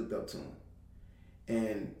reality. He looked up to him.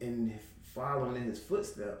 And in following in his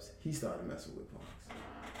footsteps, he started messing with punks.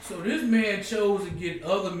 So this man chose to get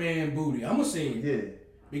other man booty. I'm gonna say it. Yeah.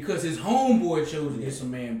 Because his homeboy chose to get some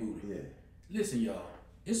man booty. Yeah. Listen, y'all.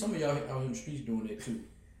 There's some of y'all out in the streets doing that too.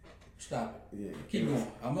 Stop it. Yeah. Keep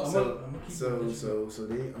going. I'm gonna keep going. So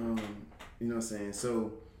they you know what I'm saying?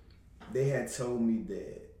 So they had told me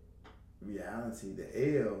that reality,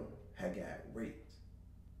 the L had got raped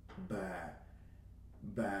by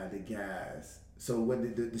the guys. So what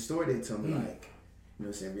the story they told me, like, you know what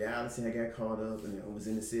I'm saying, reality had got caught up and was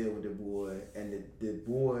in the cell with the boy, and the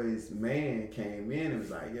boy's man came in and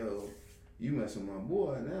was like, yo, you messing with my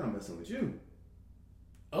boy, now I'm messing with you.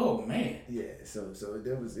 Oh man. Yeah, so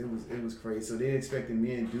it was crazy. So they expected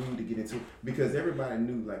me and dude to get into it because everybody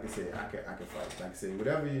knew, like I said, I could fight. Like I said,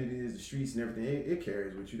 whatever it is, the streets and everything, it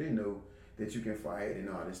carries with you. They know that you can fight and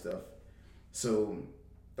all this stuff. So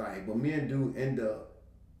like, but me and dude end up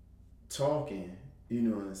talking, you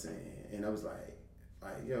know what I'm saying? And I was like,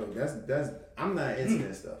 yo, that's I'm not into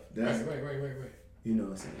that stuff. That's right. You know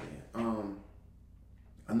what I'm saying?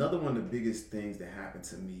 Another one of the biggest things that happened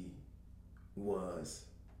to me was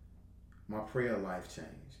my prayer life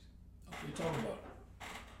changed. Okay, talk about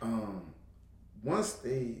it. Once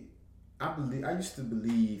I used to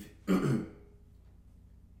believe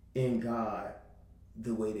in God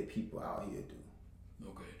the way that people out here do.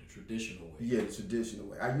 Okay, the traditional way. Yeah, the traditional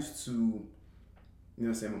way. I used to, you know what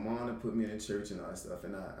I'm saying, my mom had put me in church and all that stuff,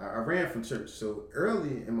 and I ran from church. So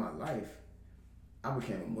early in my life, I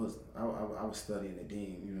became a Muslim. I was studying the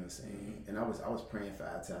deen, you know what I'm saying? And I was praying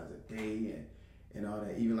 5 times a day and all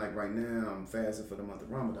that. Even like right now, I'm fasting for the month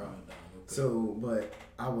of Ramadan. Okay. So, but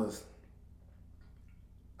I was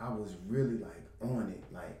really like on it,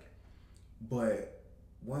 like, but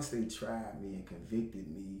once they tried me and convicted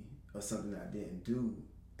me of something I didn't do,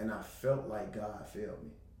 and I felt like God failed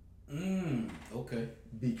me. Okay.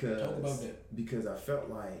 Because talk about that. Because I felt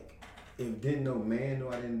like if didn't no man know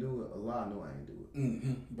I didn't do it, Allah know I didn't do it.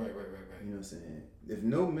 Right. You know what I'm saying? If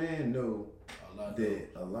no man know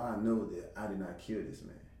Allah know that I did not kill this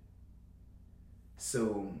man.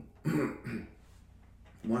 So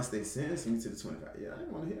once they sentenced me to the 25, I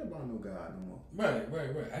didn't want to hear about no God no more. Right.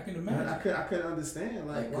 I can imagine. I couldn't understand,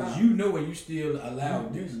 like, because you know, and you still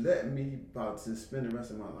allowed you this. let me about to spend the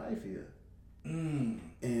rest of my life here.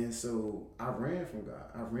 And so I ran from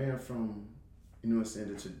God. I ran from, you know what I'm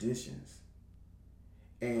saying, the traditions.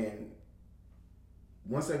 And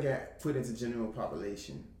once I got put into general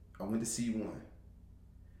population, I went to C1.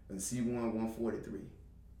 And C1 143.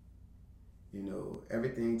 You know,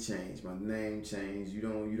 everything changed. My name changed. You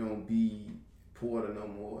don't be Porter no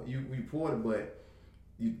more. You Porter, but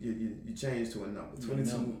you changed to a number.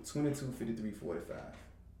 22, 53, 45.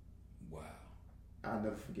 Wow. I'll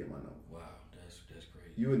never forget my number. Wow, that's crazy.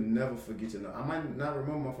 You would never forget your number. I might not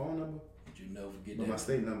remember my phone number, But you never forget but that. my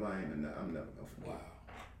state number I'm never gonna forget. Wow.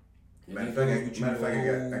 Matter of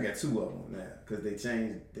fact, I got two of them now because they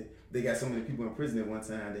changed. They got so many people in prison at one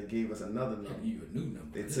time. They gave us another number. You a new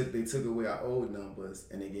number. They took away our old numbers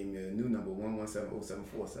and they gave me a new number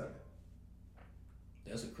 1170747.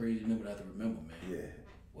 That's a crazy number to have to remember, man. Yeah.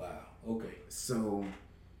 Wow. Okay. So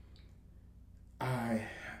I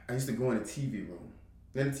used to go in the TV room.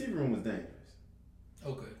 Now the TV room was dangerous.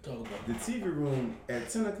 Okay, talk about The TV room at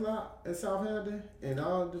 10 o'clock at Southampton and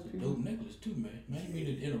all the people. dope necklace too, man. Man, you mean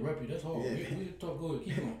to interrupt you? That's hard. Yeah. We talk. Go ahead.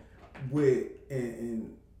 Keep going. With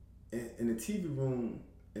in the TV room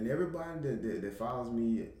and everybody that follows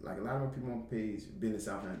me, like a lot of people on the page, been in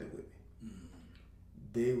Southampton with me.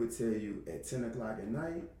 They would tell you at 10 o'clock at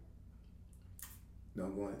night,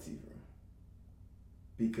 don't go in the TV room.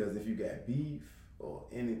 Because if you got beef or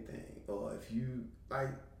anything, or if you, like,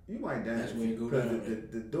 you might die. That's where it go because down.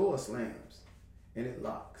 the door slams and it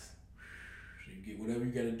locks. So you get whatever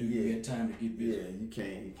you got to do. Yeah. You got time to get busy. Yeah, you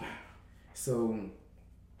can't. So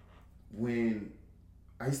when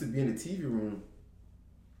I used to be in the TV room,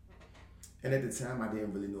 and at the time I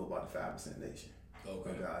didn't really know about the 5% Nation or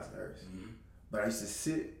God's Earth. But I used to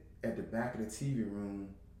sit at the back of the TV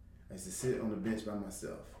room. I used to sit on the bench by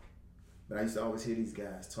myself. But I used to always hear these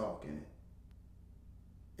guys talking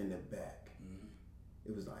in the back.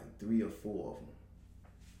 It was like 3 or 4 of them.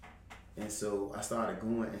 And so I started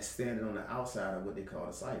going and standing on the outside of what they call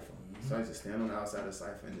a cipher. So I used to stand on the outside of the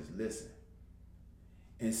cipher and just listen.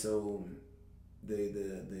 And so the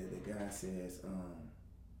guy says,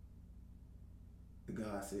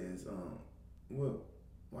 well,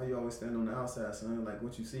 why you always stand on the outside, son? Like,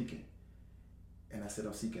 what you seeking? And I said,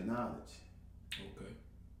 I'm seeking knowledge. Okay.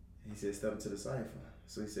 He said, step into the cipher.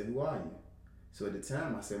 So he said, who are you? So at the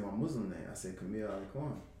time, I said my Muslim name. I said Camille Ali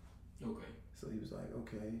Kwan. Okay. So he was like,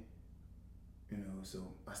 okay. You know,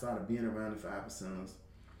 so I started being around the 5%ers,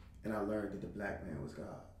 and I learned that the black man was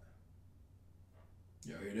God.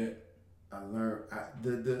 Y'all hear that? I learned,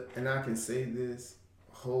 and I can say this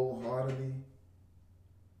wholeheartedly,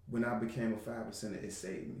 when I became a 5%er, it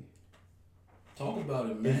saved me. Talk about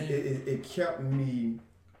it, man. It kept me.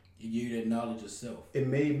 It gave you that knowledge of self. It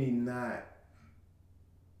made me not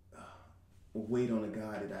wait on a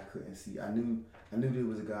God that I couldn't see. I knew there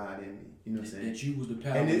was a God in me. You know what I'm saying? That you was the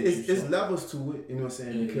power. And it's levels to it. You know what I'm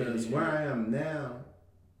saying? Yeah, because where I am now,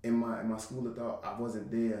 in my school of thought, I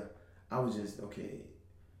wasn't there. I was just okay.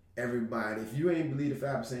 Everybody, if you ain't believe the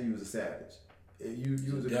 5%, you was a savage. You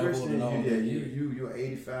was a Christian. You're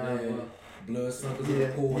 85. Yeah. Blood suckers Yeah,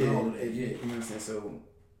 and poor and all of that. you know what I'm saying? So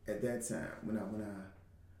at that time, when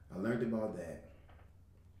I learned about that,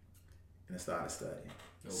 and I started studying.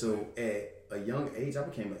 Okay. So at a young age, I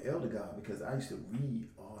became an elder God because I used to read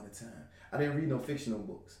all the time. I didn't read no fictional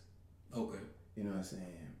books. Okay. You know what I'm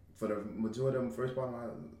saying? For the majority of the first part of my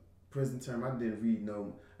prison term, I didn't read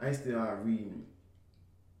I ain't still out reading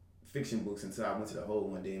fiction books until I went to the hole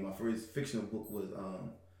one day. My first fictional book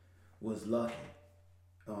was Lucky,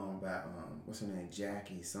 by what's her name,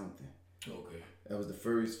 Jackie something. Okay. That was the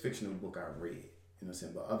first fictional book I read. You know what I'm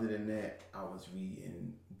saying? But other than that, I was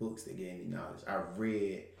reading books that gave me knowledge. I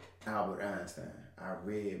read Albert Einstein. I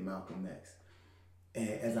read Malcolm X. And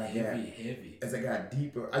as I got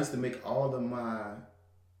deeper, I used to make all the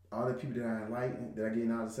people that I enlightened, that I gave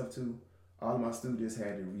knowledge stuff to, all of my students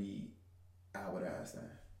had to read Albert Einstein.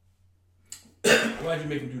 Why'd you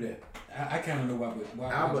make him do that? I kind of know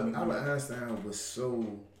why. Albert Einstein was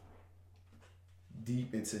so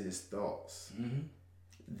deep into his thoughts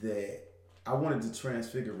that I wanted to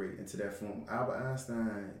transfigurate into that form. Albert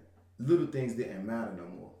Einstein, little things didn't matter no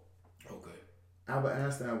more. Okay. Albert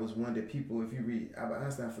Einstein was one that people, if you read, Albert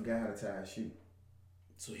Einstein forgot how to tie a shoe.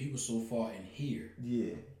 So he was so far in here.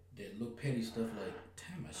 Yeah. That little petty stuff like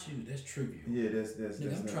tie my shoe, that's trivial. Yeah, that's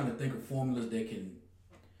I'm trying to think of formulas that can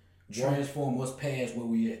transform us past where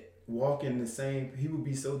we at. Walking the same, he would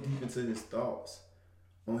be so deep into his thoughts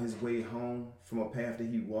on his way home from a path that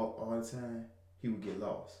he walked all the time, he would get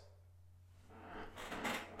lost.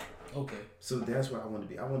 Okay. So that's where I wanted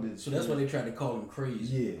to be. So that's why they tried to call him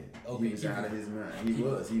crazy. Yeah. Okay. He was out of his mind. He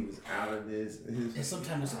was out of this. And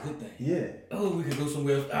sometimes it's a good thing. Yeah. Oh, we could go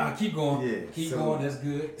somewhere else. Keep going. Yeah. Keep going. That's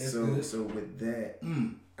good. That's good. So with that,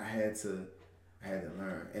 I had to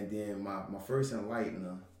learn. And then my first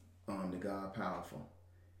enlightener, the God Powerful.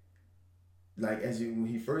 Like when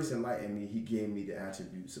he first enlightened me, he gave me the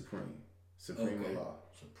attribute Supreme Allah.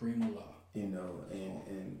 Supreme Allah. You know,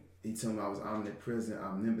 and he told me I was omnipresent,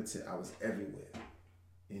 omnipotent, I was everywhere.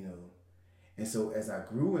 You know. And so as I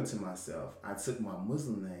grew into myself, I took my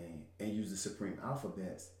Muslim name and used the supreme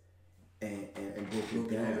alphabets and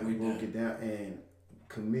broke it down. And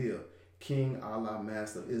Camille, King Allah,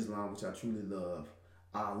 Master of Islam, which I truly love.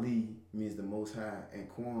 Ali means the Most High, and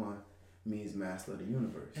Quan means Master of the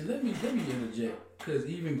Universe. And let me interject, because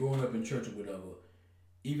even growing up in church or whatever,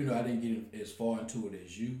 even though I didn't get as far into it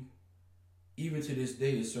as you, even to this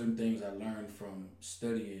day, there's certain things I learned from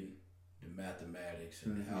studying the mathematics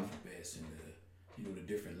and the alphabets and the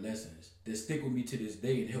different lessons that stick with me to this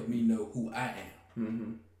day and help me know who I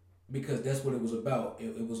am. Because that's what it was about.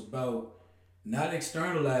 It was about not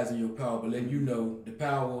externalizing your power, but letting you know the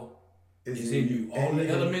power is in you. All the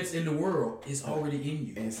elements in the world is already in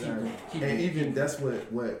you. And even that's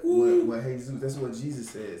what Jesus, that's what Jesus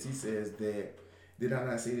says. He says that, did I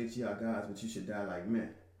not say that ye are gods, but you should die like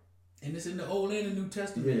men? And it's in the Old and the New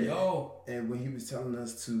Testament, y'all. And when he was telling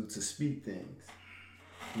us to speak things,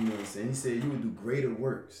 you know what I'm saying? He said you would do greater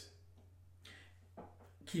works.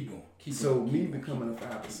 Keep going. Becoming a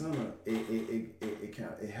 5%er,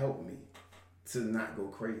 it helped me to not go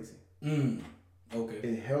crazy. Okay.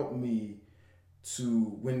 It helped me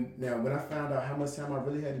to when I found out how much time I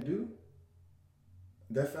really had to do,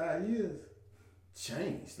 that 5 years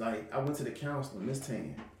changed. Like I went to the counselor, Miss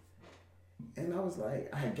Tan, and I was like,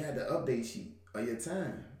 I had got the update sheet of your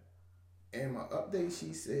time, and my update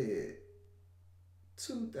sheet said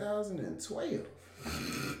 2012.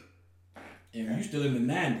 And you still in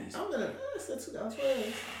the 90s. I said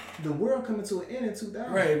 2012. The world coming to an end in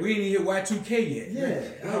 2000. Right, we ain't hit Y2K yet.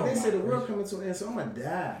 Yeah, right. They said the world coming to an end, so I'm gonna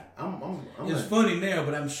die. It's funny now,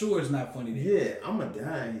 but I'm sure it's not funny then. Yeah, I'm gonna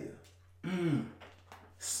die here.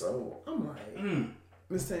 So I'm like,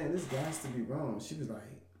 Miss Tan, this got to be wrong. She was like,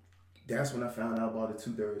 that's when I found out about the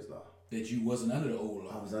 2/3 law. That you wasn't under the old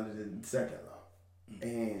law. I was under the second law.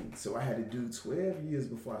 And so I had to do 12 years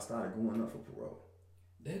before I started going up for parole.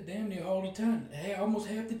 That's damn near all the time. Almost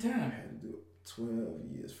half the time. I had to do 12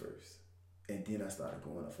 years first. And then I started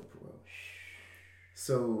going up for parole.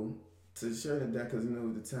 So to share that, because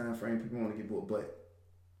the time frame, people want to get bored, but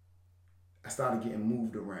I started getting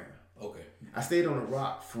moved around. Okay. I stayed on the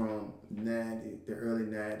rock from the early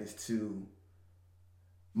 90s to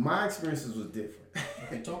my experiences was different.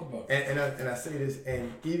 Okay, talk about it. and I say this,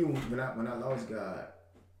 and even when I lost God,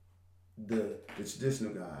 the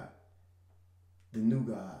traditional God, the new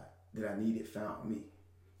God that I needed found me.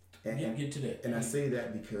 And get to that. And I say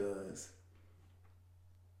that because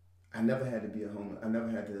I never had to be I never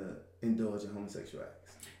had to indulge in homosexual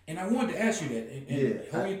acts. And I wanted to ask you that, and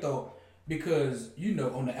hold your thought, because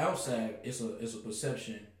on the outside it's a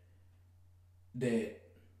perception that,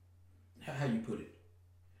 how you put it,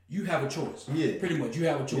 you have a choice. Yeah. Pretty much, you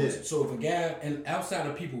have a choice. Yeah. So if a guy, and outside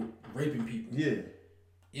of people raping people, yeah,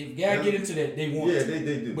 if guys get into that, they want to. Yeah,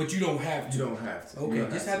 they do. But you don't have to. You don't have to. Okay,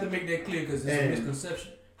 just have to make that clear because it's a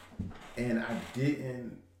misconception. And I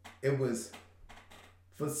didn't. It was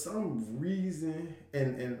for some reason,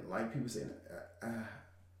 and like people saying,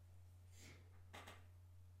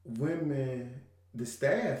 women, the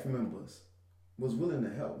staff members, was willing to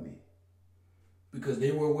help me. Because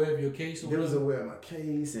they were aware of your case? They was aware of my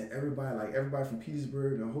case, and everybody from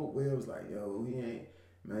Petersburg and Hopewell was like, yo, he ain't,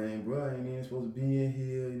 man, bro, ain't even supposed to be in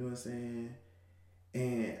here, you know what I'm saying?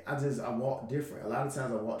 And I walked different. A lot of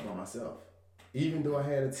times I walked by myself. Even though I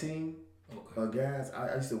had a team of guys,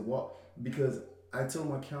 I used to walk because I told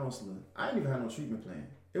my counselor, I didn't even have no treatment plan.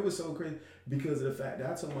 It was so crazy because of the fact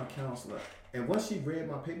that I told my counselor, and once she read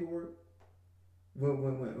my paperwork,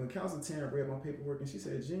 when Counselor Taryn read my paperwork and she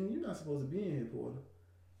said, Gene, you're not supposed to be in here, Porter.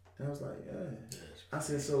 And I was like, yeah. I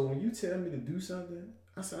said, so when you tell me to do something,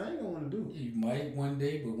 I said, I ain't gonna want to do it. You might one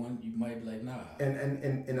day, but you might be like, nah.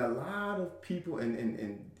 And a lot of people,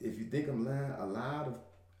 and if you think I'm lying, a lot of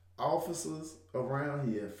officers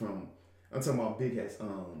around here I'm talking about big ass,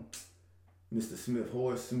 Mr. Smith,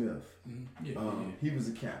 Horace Smith. He was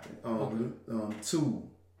a captain.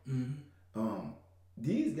 Tool.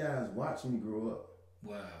 These guys watched me grow up.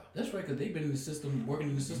 Wow. That's right, because they've been in the system, working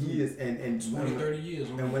in the system years, and 20, 30 years.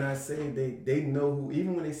 And when I say they know who,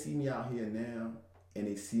 even when they see me out here now, and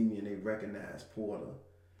they see me and they recognize Porter,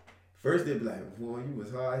 first they'd be like, boy, you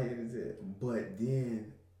was hard-headed as that. But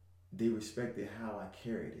then they respected how I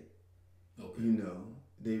carried it. Okay.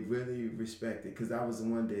 They really respected, because I was the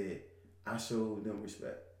one that I showed them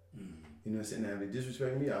respect. You know what I'm saying? Now, if they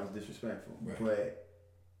disrespected me, I was disrespectful. Right. But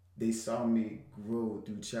they saw me grow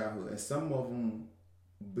through childhood, and some of them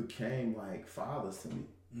became like fathers to me.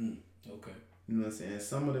 Okay. You know what I'm saying?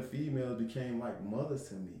 Some of the females became like mothers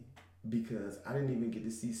to me because I didn't even get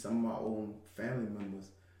to see some of my own family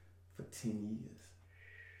members for 10 years.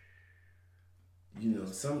 You know,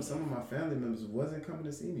 some of my family members wasn't coming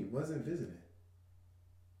to see me, wasn't visiting.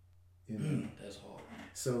 You know, that's hard.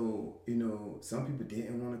 So you know, some people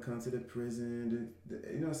didn't want to come to the prison.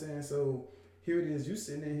 You know what I'm saying? So here it is, you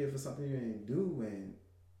sitting in here for something you ain't do, and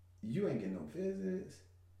you ain't getting no visits.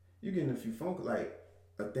 You getting a few phone calls. Like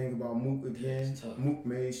a thing about Mook again. Mook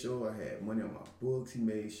made sure I had money on my books. He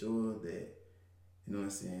made sure that, you know what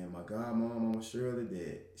I'm saying, my godmom, Mama Shirley,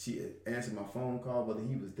 that she answered my phone call, whether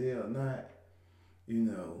he was there or not. You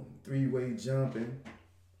know, 3-way jumping.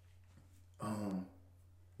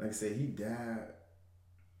 Like I said, he died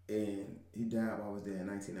while I was there in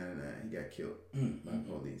 1999. He got killed by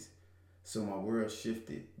police. So my world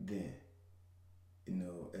shifted then, you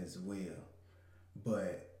know, as well.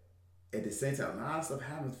 But at the same time, a lot of stuff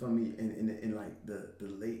happened for me in like the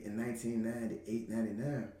late in 1998,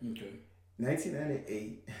 99. Okay.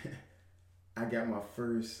 1998, I got my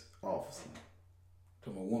first officer.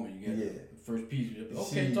 From a woman, you got the first piece.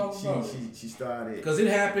 Okay, talk about it. She started. Because it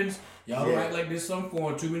happens. Y'all don't act like this some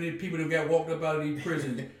foreign. Too many people that got walked up out of these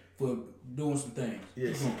prisons for doing some things.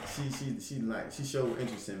 Yeah, she showed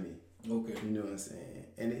interest in me. Okay. You know what I'm saying?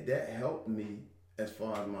 And that helped me as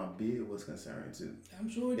far as my bid was concerned too. I'm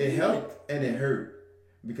sure it helped and it hurt.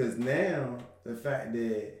 Because now the fact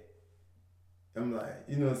that I'm like,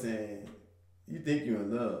 you know what I'm saying, you think you're in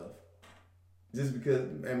love. Just because,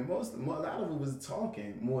 and a lot of it was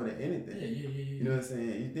talking more than anything. Yeah. You know what I'm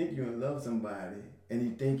saying? You think you're in love with somebody, and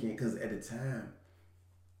you thinking, because at the time,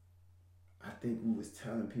 I think we was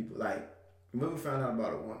telling people, like, when we found out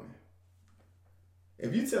about a woman,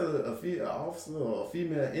 if you tell an officer or a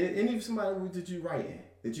female, any somebody that you writing,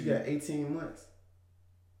 that you got 18 months,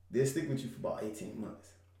 they'll stick with you for about 18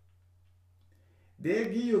 months. They'll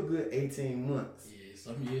give you a good 18 months. Yeah.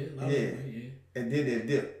 And then they'll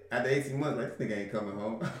dip. After 18 months, like, this nigga ain't coming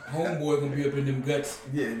home. Homeboy gonna be up in them guts.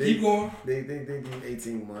 Yeah, keep going. They give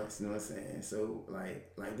 18 months, you know what I'm saying? So,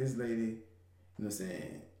 like this lady, you know what I'm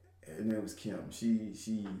saying, her name was Kim.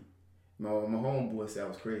 My homeboy said I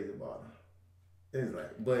was crazy about her. It's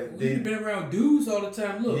like, but you've been around dudes all the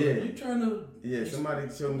time. Look, you trying to... Yeah, somebody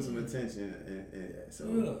showed me some attention. And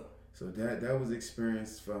so that was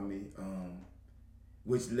experience for me,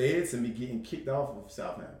 which led to me getting kicked off of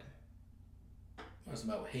Southampton. That's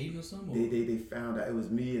about hating or something? They found out it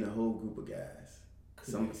was me and a whole group of guys.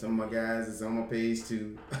 Some of my guys is on my page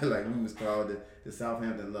too. Like we was called the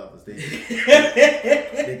Southampton Lovers. They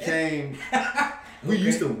came. We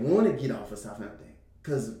used to want to get off of Southampton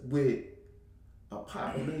because with a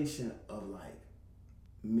population of like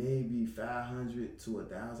maybe 500 to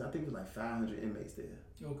 1,000, I think it was like 500 inmates there.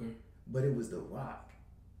 Okay. But it was the Rock,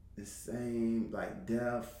 the same like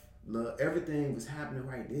death, love, everything was happening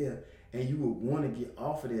right there. And you would want to get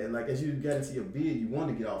off of there. Like, as you got into your bid, you want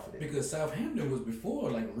to get off of there. Because Southampton was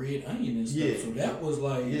before, like, Red Onion and stuff. Yeah. So that was,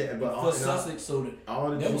 like, but Sussex, so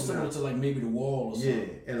that was similar to, like, maybe The Wall or something. Yeah.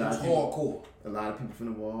 And it was hardcore. A lot of people from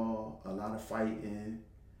The Wall, a lot of fighting,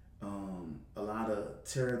 a lot of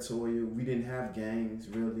territorial. We didn't have gangs,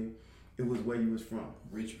 really. It was where you was from.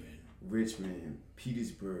 Richmond,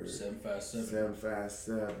 Petersburg.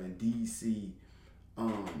 757, D.C.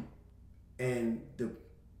 And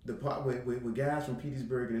the part with guys from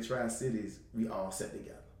Petersburg and the Tri-Cities, we all sat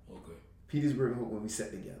together. Okay. Petersburg, when we sat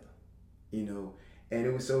together, you know, and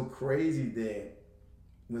it was so crazy that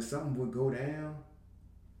when something would go down,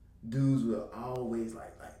 dudes would always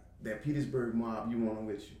like that Petersburg mob. You want them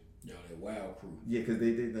with you. Y'all that wild crew. Yeah, because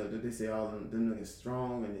they say all them niggas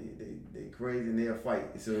strong and they crazy and they'll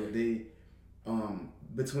fight. So they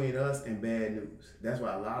between us and Bad News. That's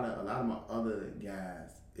why a lot of my other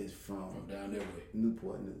guys is from down that way.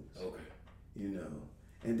 Newport News. Okay. You know.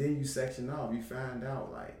 And then you section off, you find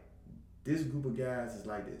out like this group of guys is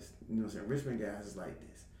like this. You know what I'm saying? Richmond guys is like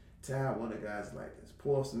this. Tidewater guys is like this.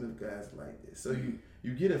 Portsmouth guys is like this. So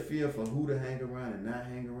you get a feel for who to hang around and not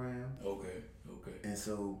hang around. Okay. And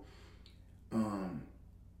so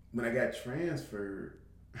when I got transferred,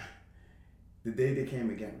 the day they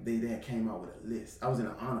came again, they came out with a list. I was in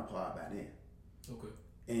an honor pod by then. Okay.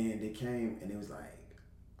 And they came and it was like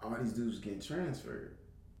all these dudes was getting transferred.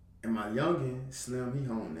 And my youngin, Slim, he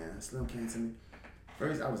home now. Slim came to me.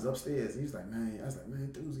 First, I was upstairs. He was like, man,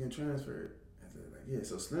 dude's getting transferred. I said, like, yeah.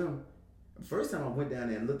 So Slim, the first time I went down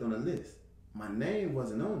there and looked on the list, my name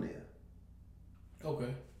wasn't on there.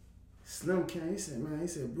 Okay. Slim came, he said,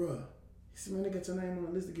 bro, they got your name on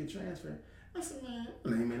the list to get transferred. I said, man,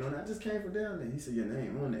 my name ain't on there. I just came from down there. He said, your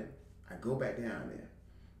name on there. I go back down there.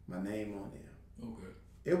 My name on there. Okay.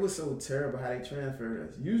 It was so terrible how they transferred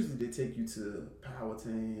us. Usually they take you to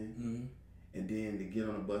Powhatan, and then they get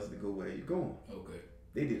on a bus to go where you're going. Okay.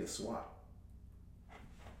 They did a swap.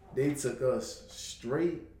 they took us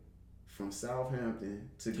straight from Southampton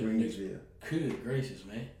to Greensville. Good gracious,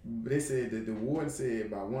 man. They said that the warden said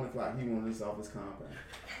by 1 o'clock he wanted us off his compound.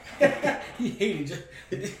 He hated you.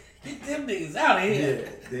 Get them niggas out of here.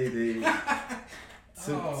 Yeah, they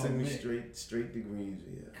took me straight to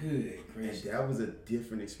Greensville. Good gracious. And that was a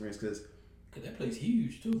different experience because that place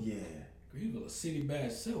huge too. Yeah. Greenville, a city by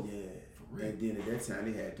itself. Yeah. For real. And then at that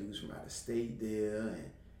time they had dudes from out of state there,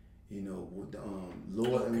 and you know, with the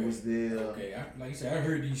Lawton was there. Okay, like you said, I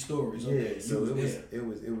heard these stories. Yeah, okay, so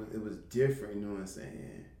it was different. You know what I'm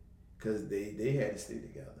saying? Because they had to stay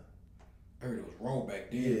together. I heard it was raw back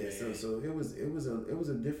then. Yeah, man. so it was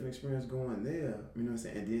a different experience going there. You know what I'm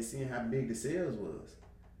saying? And then seeing how big the sales was.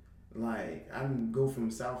 Like I can go from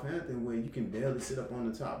Southampton where you can barely sit up on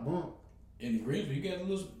the top bunk. In Greenville, you got a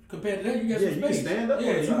little, compared to that, you got some space. You can stand up on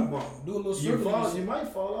the top bunk. Do a little circle. You might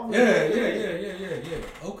fall off. Yeah.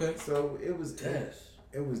 Okay. So it was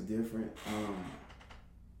different.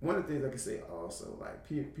 One of the things I can say also, like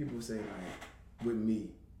people say like with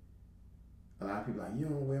me, a lot of people like, you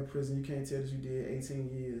don't wear prison, you can't tell that you did 18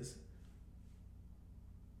 years.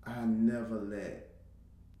 I never let.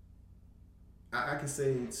 I can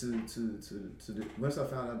say to the once I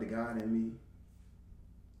found out the God in me,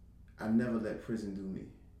 I never let prison do me.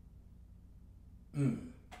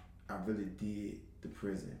 I really did the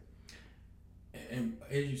prison. And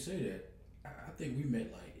as you say that, I think we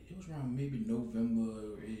met like, it was around maybe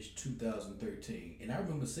November-ish 2013. And I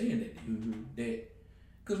remember saying that to you, that,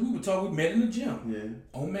 because we met in the gym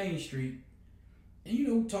on Main Street. And you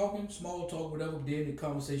know, talking, small talk, whatever, then the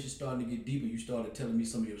conversation started to get deeper. You started telling me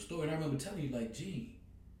some of your story. And I remember telling you like, gee,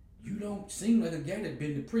 you don't seem like a guy that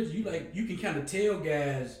been to prison. You can kind of tell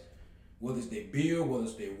guys, whether it's their build, whether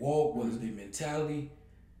it's their walk, whether it's their mentality.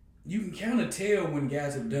 You can kind of tell when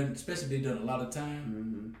guys have done, especially if they've done a lot of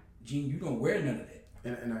time. Gene, you don't wear none of that.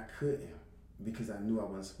 And I couldn't because I knew I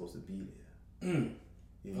wasn't supposed to be there.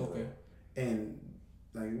 You know? Okay. And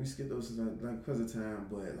like we skip those like because of time,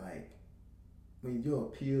 but like when your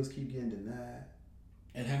appeals keep getting denied.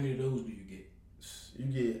 And how many of those do you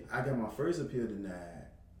get? I got my first appeal denied.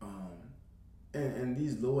 And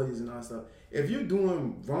these lawyers and all that stuff. If you're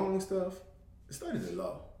doing wrong stuff, study the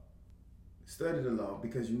law. Study the law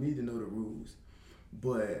because you need to know the rules.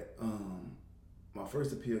 But my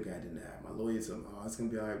first appeal got denied. My lawyer told me, "Oh, it's gonna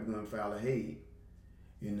be all right. We're gonna file a Hague."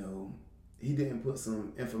 You know, he didn't put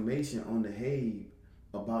some information on the Hague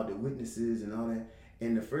about the witnesses and all that.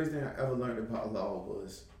 And the first thing I ever learned about law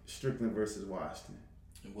was Strickland versus Washington.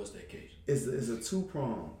 And what's that case? It's a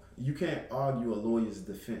two-prong. You can't argue a lawyer's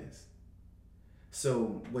defense.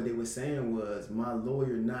 So what they were saying was my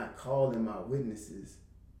lawyer not calling my witnesses,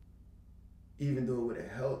 even though it would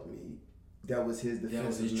have helped me, that was his defense. That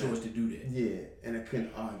was his choice to do that. Yeah, and I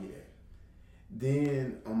couldn't argue that.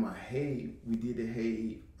 Then on my Hague, we did the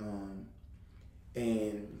Hague,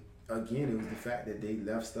 and again, it was the fact that they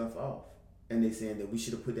left stuff off. And they saying that we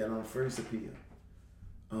should have put that on first appeal.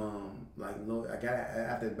 By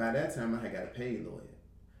that time I had got a paid lawyer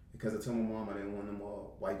because I told my mom I didn't want no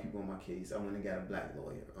more white people on my case. I went and got a black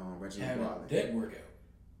lawyer, Reginald Bartlett. How did that work out?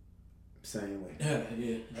 Same way. Yeah.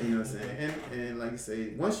 You know what I'm saying? And like you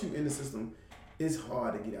say, once you in the system, it's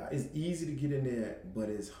hard to get out. It's easy to get in there, but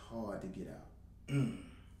it's hard to get out.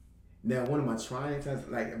 Now, one of my trying times,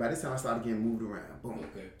 like by this time I started getting moved around. Boom.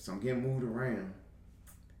 Okay. So I'm getting moved around.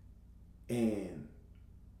 And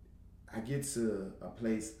I get to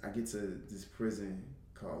this prison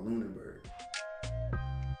called Lunenburg.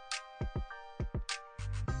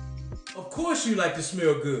 Of course you like to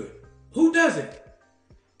smell good. Who doesn't?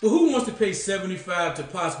 But who wants to pay $75 to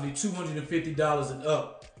possibly $250 and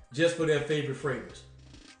up just for their favorite fragrance?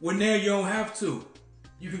 Well, now you don't have to.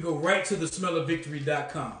 You can go right to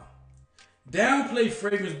thesmellofvictory.com. Downplay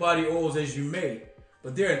fragrance body oils as you may,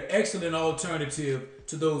 but they're an excellent alternative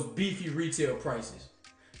to those beefy retail prices.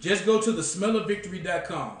 Just go to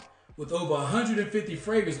thesmellofvictory.com. With over 150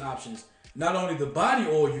 fragrance options, not only the body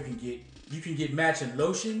oil you can get matching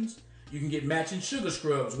lotions, you can get matching sugar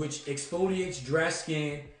scrubs, which exfoliates dry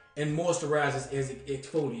skin and moisturizes as it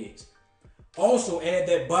exfoliates. Also add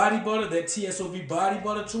that body butter, that TSOV body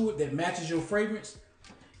butter to it that matches your fragrance,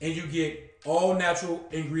 and you get all natural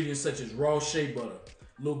ingredients such as raw shea butter,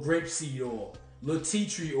 little grapeseed oil, little tea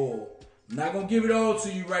tree oil. I'm not going to give it all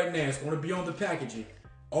to you right now. It's going to be on the packaging.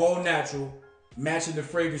 All natural, matching the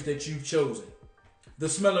fragrance that you've chosen.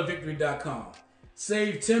 TheSmellOfVictory.com.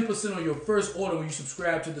 Save 10% on your first order when you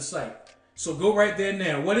subscribe to the site. So go right there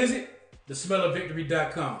now. What is it?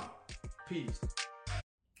 TheSmellOfVictory.com. Peace.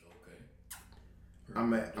 Okay.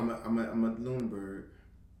 I'm at Lunenburg.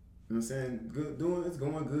 You know what I'm saying? It's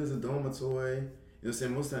going good as a dormitory. what I'm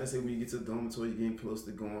saying? Most times they say when you get to the dormitory, you're getting close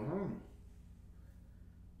to going home.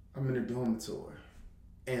 I'm in the dormitory.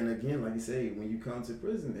 And again, like you say, when you come to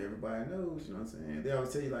prison, everybody knows, you know what I'm saying? They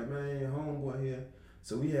always tell you, like, man, your homeboy here.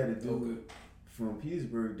 So we had a dude from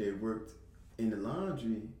Petersburg that worked in the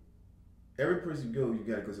laundry. Every place you go, you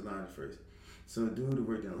got to go to the laundry first. So the dude that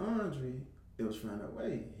worked in laundry, it was found out,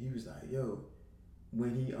 wait, he was like, yo,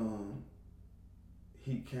 when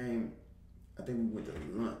he came, I think we went to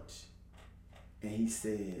lunch, and he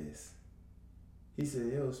said,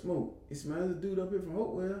 yo, Smoke, he said, man, there's a dude up here from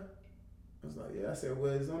Hopewell. I was like, yeah. I said,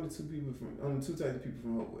 well, there's only two types of people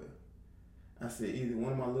from Hopewell. I said, either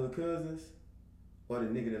one of my little cousins or the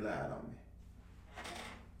nigga that lied on me.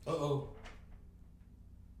 Uh-oh.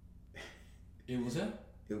 It was him?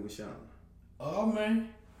 It was Sean. Oh, man.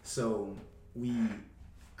 So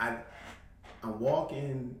I'm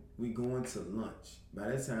walking, we going to lunch. By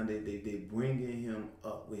that time, they bringing him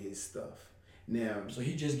up with his stuff. Now, so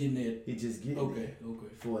he just getting there. He just getting there.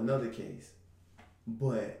 Okay. For another case.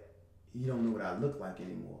 But he don't know what I look like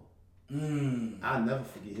anymore. I'll never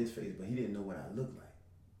forget his face, but he didn't know what I looked like.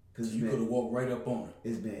 So you could have walked right up on him.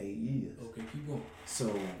 It's been 8 years. Okay, keep going.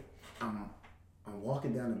 So I'm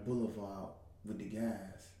walking down the boulevard with the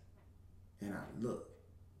guys, and I look,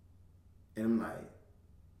 and I'm like,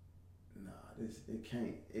 nah, it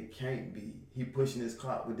can't be. He pushing his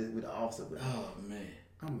cart with the officer. Oh man.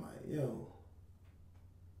 I'm like, yo.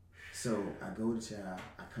 So I go to child,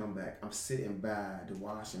 I come back, I'm sitting by the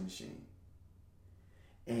washing machine.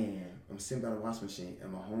 And I'm sitting by the washing machine,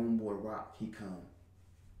 and my homeboy Rock, he come.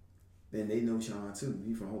 Then they know Sean too.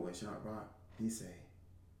 He from Hawaii, Sean Rock. He say,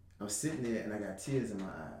 I'm sitting there and I got tears in my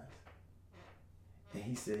eyes. And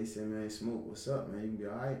he said, man, Smoke, what's up, man? You can be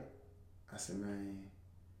all right? I said,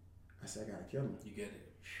 I gotta kill him. You get it.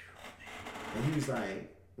 And he was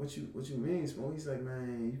like, what you mean, Smoke? He's like,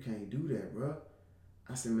 man, you can't do that, bro.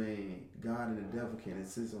 I said, man, God and the devil can't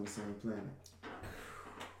exist on the same planet.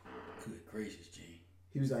 Good gracious, Gene.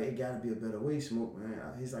 He was like, it gotta be a better way, Smoke, man.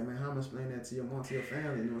 He's like, man, how am I explain that to your mom, to your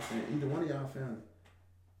family? You know what I'm saying? Either one of y'all family.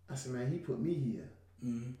 I said, man, he put me here.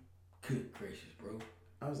 Mm-hmm. Good gracious, bro.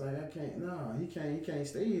 I was like, he can't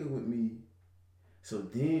stay here with me. So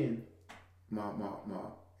then my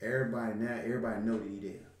everybody know that he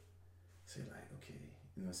there. So like, okay,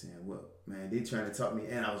 you know what I'm saying? Well, man, they trying to talk me,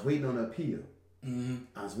 and I was waiting on the appeal. Mm-hmm.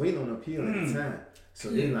 I was waiting on the appeal at the time. So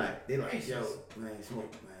they like, yo, man,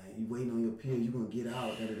 Smoke, man, you waiting on your appeal, you gonna get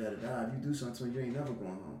out, da-da-da-da-da. If you do something, you ain't never going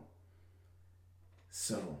home.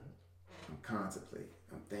 So I'm contemplating,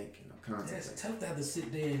 I'm thinking, I'm contemplating. That's tough to have to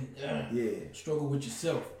sit there and struggle with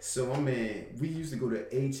yourself. So we used to go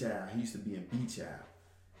to A Child. He used to be in B Child.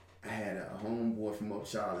 I had a homeboy from up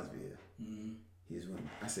Charlottesville. Mm-hmm. He was with me.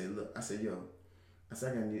 I said, look, I said, yo, I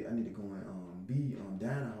need to go in B on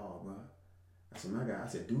Diner Hall, bro. I said, my guy, I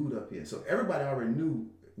said, dude up here. So everybody already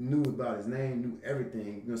knew about his name, knew everything,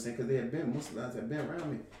 you know what I'm saying? Because they had been, most of the guys had been around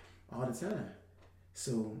me all the time.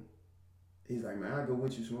 So he's like, man, I'll go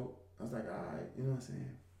with you, Smoke. I was like, all right, you know what I'm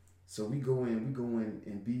saying? So we go in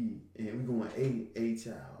B, and we go in A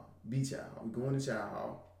Child, B Child. We go in the child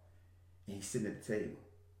hall, and he's sitting at the table.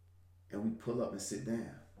 And we pull up and sit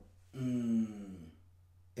down.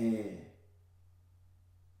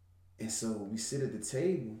 And so we sit at the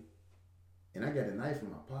table, and I got a knife in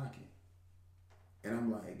my pocket. And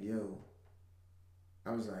I'm like, yo,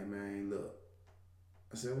 I was like, man, look.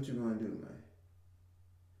 I said, what you gonna do, man?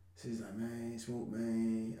 She's like, man, Smoke,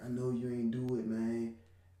 man, I know you ain't do it, man.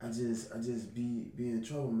 I just be in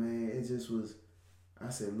trouble, man. It just was, I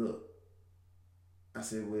said, look. I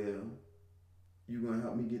said, well, you gonna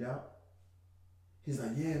help me get out? He's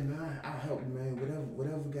like, yeah, man, I'll help you, man.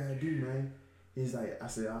 Whatever we gotta do, man. He's like, I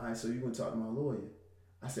said, all right, so you gonna talk to my lawyer?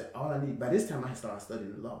 I said, all I need, by this time I started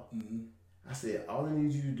studying the law. Mm-hmm. I said, all I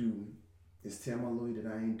need you to do is tell my lawyer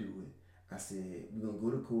that I ain't do it. I said, we're gonna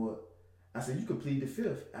go to court. I said, you could plead the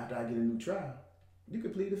fifth after I get a new trial. You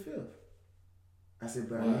could plead the fifth. I said,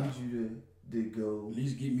 but I need you to go. At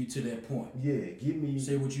least get me to that point. Yeah, give me.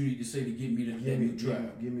 Say what you need to say to get me to that new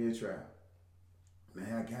trial. Give me a trial.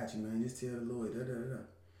 Man, I got you, man. Just tell the lawyer, da-da-da-da.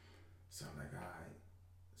 So I'm like, all right.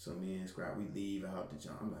 So me and Scrap, we leave out the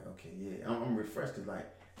jump. I'm like, okay, yeah. I'm refreshed because like,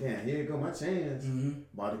 damn, here go my chance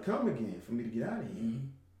about to come again for me to get out of here. Mm-hmm.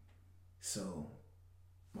 So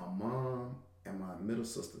my mom and my middle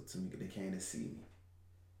sister, Tamika, they came to see me.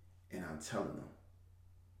 And I'm telling them,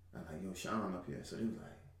 I'm like, yo, Sean up here. So they was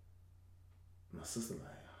like, my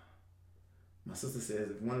sister says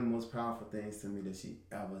one of the most powerful things to me that she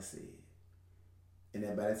ever said. And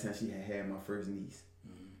that by that time she had my first niece.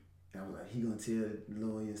 Mm-hmm. And I was like, he gonna tell the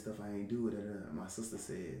lawyer and stuff I ain't do it. And my sister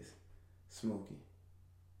says, Smokey,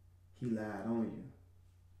 he lied on you.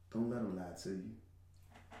 Don't let him lie to you.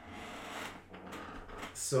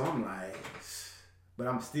 So I'm like, but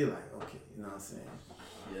I'm still like, okay, you know what I'm saying?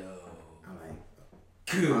 Yo. I'm like,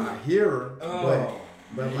 good. I hear her, Oh,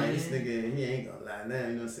 but I'm like, this nigga, he ain't gonna lie now,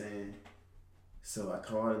 you know what I'm saying? So I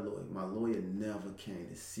called a lawyer. My lawyer never came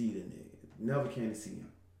to see the nigga. Never came to see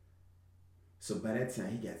him. So by that time,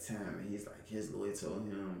 he got time, and he's like, his lawyer told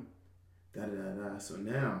him, da-da-da-da. So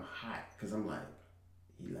now I'm hot, because I'm like,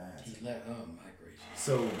 he lied. He lied. Oh, my gracious.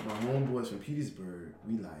 So my homeboys from Petersburg,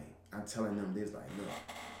 we like, I'm telling them, they was like, look,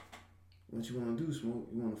 what you want to do, Smoke?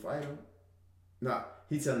 You want to fight him? Nah,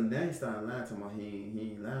 he telling them, now he started lying to me, he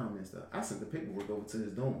ain't lying on me and stuff. I sent the paperwork over to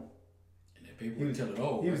his dorm. And that paperwork tell it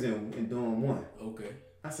all. He was in dorm 1. Okay.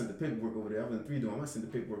 I sent the paperwork over there. I was in 3 dorm. I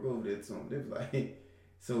sent the paperwork over there to him. They was like,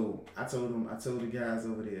 so I told the guys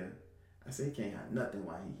over there, I said, he can't have nothing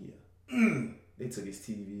while he here. They took his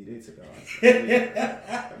TV. They took all that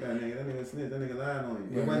nigga snitched. That nigga lied on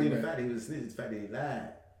you. It wasn't even the fact that he was a snitch. It's the fact that he lied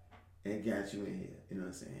and got you in here. You know what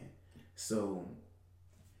I'm saying? So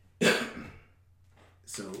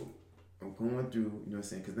I'm going through, you know what I'm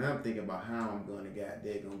saying? Because now I'm thinking about how I'm going to get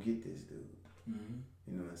this dude. Mm-hmm.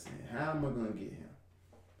 You know what I'm saying? How am I going to get him?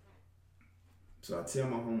 So I tell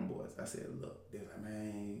my homeboys, I said, look, they're like,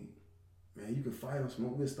 man, you can fight him,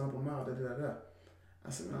 Smoke, we'll stomp him out, da-da-da-da. I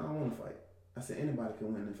said, no, I don't want to fight. I said, anybody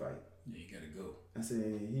can win the fight. Yeah, you got to go. I said,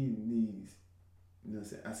 he needs, you know what I'm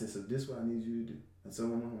saying? I said, so this is what I need you to do. And so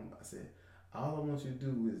when I said, all I want you to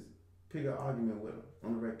do is pick an argument with him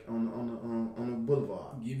on the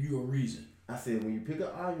boulevard. Give you a reason. I said, when you pick an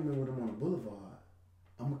argument with him on the boulevard,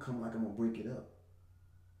 I'm going to come like I'm going to break it up.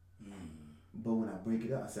 But when I break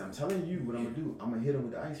it up, I said, I'm telling you what I'm going to do. I'm going to hit him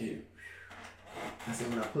with the ice pick. I said,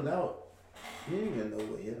 when I pull out, he ain't going to know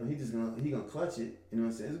what hit him. He going to clutch it. You know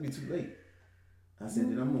what I'm saying? It's going to be too late. I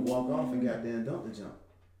said, then I'm going to walk off and goddamn dump the jump.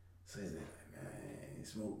 So he's like, man,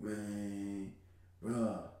 Smoke, man,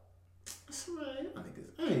 bruh. I said, man, y'all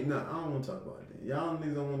niggas, I don't want to talk about it then. Y'all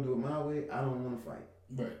niggas don't want to do it my way. I don't want to fight.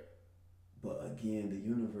 Right. But again, the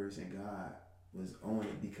universe and God was on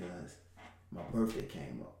it because my birthday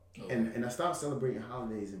came up. Okay. And I stopped celebrating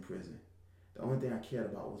holidays in prison. The only thing I cared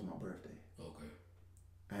about was my birthday. Okay.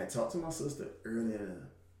 I had talked to my sister earlier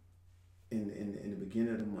in the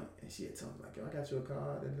beginning of the month, and she had told me, like, yo, I got you a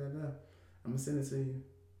card, I'm going to send it to you.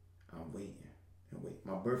 I'm waiting and wait.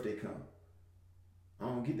 My birthday come. I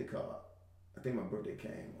don't get the card. I think my birthday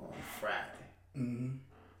came on Friday. Mm-hmm.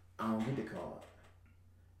 I don't get the card.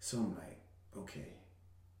 So I'm like, okay.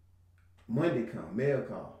 Monday come, mail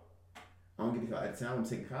call. I don't get the card. At the time, I'm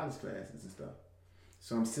taking college classes and stuff.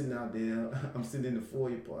 So I'm sitting out there. I'm sitting in the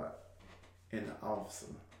foyer part, and the officer,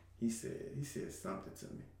 he said something to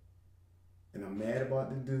me. And I'm mad about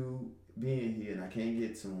the dude being here, and I can't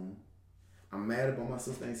get to him. I'm mad about my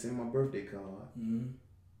sister ain't sent my birthday card. Mm-hmm.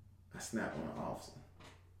 I snap on the officer.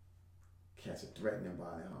 Catch a threatening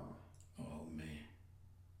body harm. Oh, man.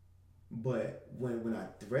 But when I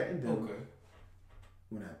threatened him, okay.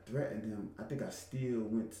 When I threatened him, I think I still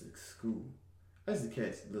went to school. I used to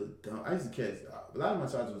catch a lot of my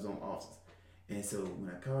charges was on officers. And so when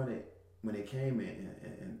I called it, when they came in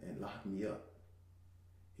and locked me up,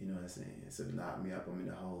 you know what I'm saying? So they locked me up, I'm in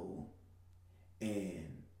the hole.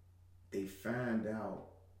 And they found out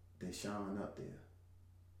that Sean up there.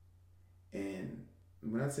 And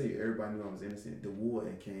when I tell you everybody knew I was innocent, the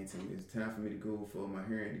warden came to me. It was time for me to go for my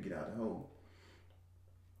hearing to get out of the hole.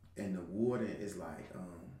 And the warden is like,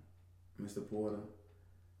 Mr. Porter,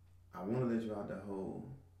 I want to let you out the hole.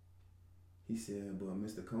 He said, but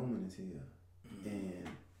Mr. Coleman is here. Mm-hmm. And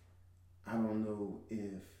I don't know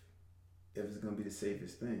if it's going to be the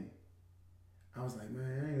safest thing. I was like, man,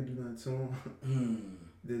 I ain't going to do nothing to him.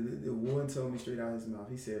 Mm. The warden told me straight out his mouth.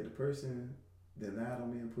 He said, the person that lied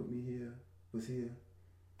on me and put me here was here.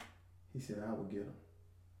 He said, I will get him.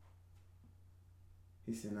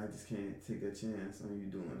 He said, I just can't take a chance on you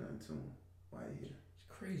doing nothing to him while you're here.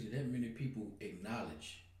 It's crazy that many people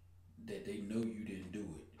acknowledge that they know you didn't do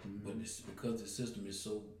it. Mm-hmm. But it's because the system is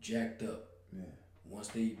so jacked up. Yeah. Once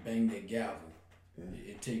they bang that gavel,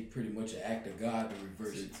 it takes pretty much an act of God to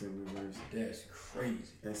reverse it. To reverse it. That's crazy.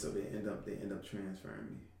 And so they end up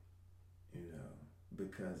transferring me, you know,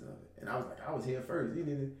 because of it. And I was like, I was here first. You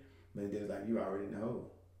didn't. But they was like, you already in the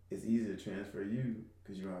hole. It's easier to transfer you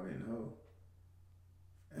because you're already in the hole.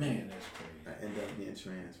 Man, that's crazy. I ended up being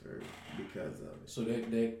transferred because of it. So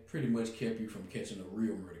that pretty much kept you from catching a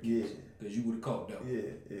real murder case. Yeah. Because you would have caught that.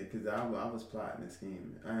 Yeah, because I was plotting and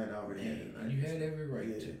scheming. I had already had it. And you had every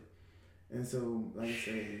right to. And so, like I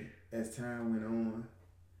say, as time went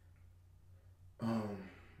on,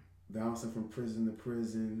 bouncing from prison to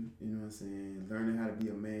prison, you know what I'm saying, learning how to be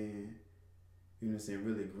a man, You know what I'm saying?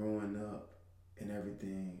 Really growing up and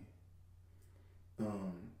everything.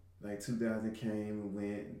 Like 2000 came and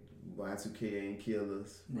went. Y2K ain't kill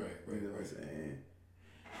us. Right. You know what I'm saying?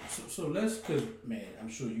 So let's, cause man, I'm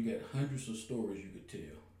sure you got hundreds of stories you could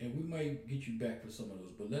tell, and we might get you back for some of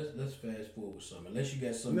those. But let's fast forward some, unless you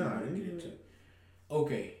got something you want to get into.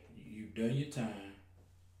 Okay, you've done your time.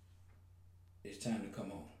 It's time to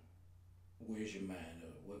come on. Where's your mind?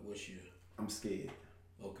 What's your? I'm scared.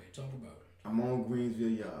 Okay, talk about it. I'm on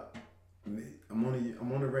Greensville Yard. I'm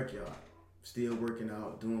on the rec yard. Still working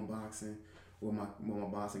out, doing boxing with my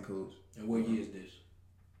boxing coach. And what year is this?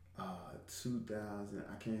 2000.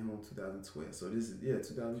 I came home 2012. So this is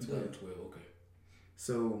 2012. 2012. Okay.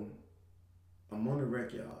 So I'm on the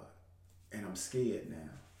rec yard, and I'm scared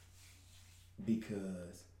now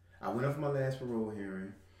because I went up for my last parole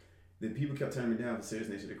hearing. The people kept turning me down for serious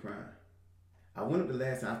nature of the crime. I went up the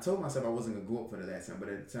last time. I told myself I wasn't gonna go up for the last time, but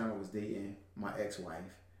at the time I was dating my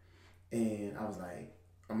ex-wife, and I was like,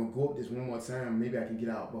 I'm gonna go up this one more time. Maybe I can get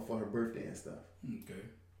out before her birthday and stuff. Okay.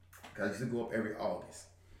 Cause I used to go up every August.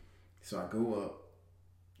 So I go up.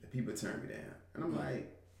 The people turn me down, and I'm like,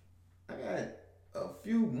 I got a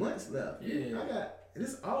few months left. Yeah. I got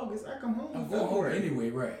this August. I come home. I'm going home anyway.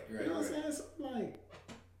 Right. You know what I'm saying? So I'm like,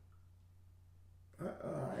 all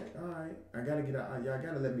right. I gotta get out. Y'all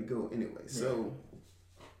gotta let me go anyway. Right. So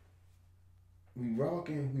we walk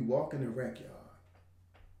in the rec yard.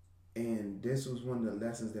 And this was one of the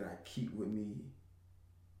lessons that I keep with me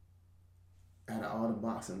out of all the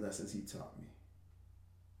boxing lessons he taught me,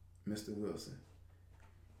 Mr. Wilson,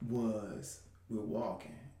 was we're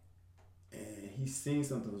walking and he seen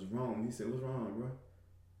something was wrong. He said, "What's wrong, bro?"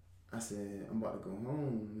 I said, "I'm about to go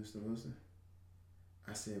home, Mr. Wilson."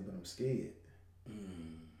 I said, "But I'm scared."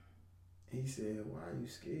 He said, "Why are you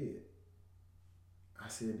scared?" I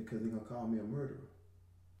said, "Because they're going to call me a murderer."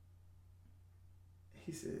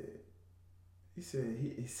 He said, "What's your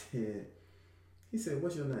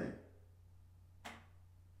name?"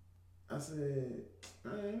 I said,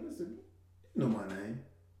 "Listen, you know my name.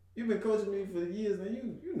 You've been coaching me for years now.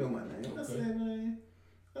 You know my name." Okay.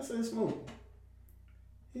 I said, "Smoke."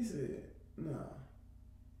 He said, "Nah."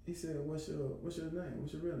 He said, what's your name?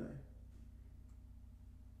 What's your real name?"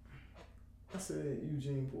 I said,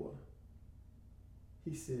 "Eugene Porter."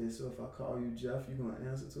 He said, "So if I call you Jeff, you gonna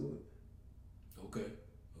answer to it?" Okay.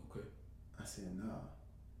 I said, "Nah."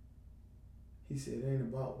 He said, "It ain't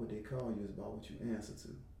about what they call you, it's about what you answer to."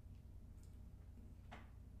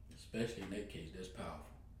 Especially in that case, that's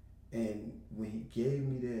powerful. And when he gave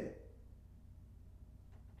me that,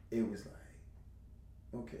 it was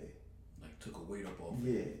like, okay. Like took a weight up off.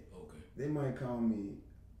 Yeah. Okay. They might call me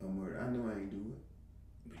a murderer. I know I ain't do it.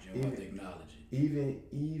 But you don't have to acknowledge it.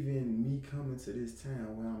 Even me coming to this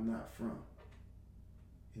town where I'm not from.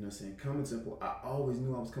 You know what I'm saying? Coming to Emporia, I always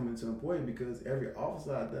knew I was coming to Emporia because every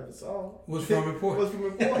officer I ever saw was from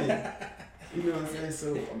Emporia. You know what I'm saying?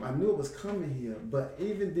 So I knew it was coming here. But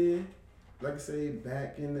even then, like I say,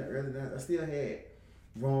 back in the early 90s, I still had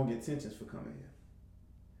wrong intentions for coming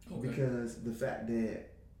here. Okay. Because the fact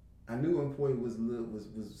that I knew Emporia was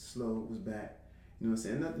slow, was back. You know what I'm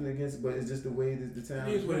saying? Nothing against it, but it's just the way that the town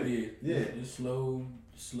is. What it is. Yeah. It's slow.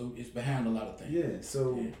 It's behind a lot of things. Yeah.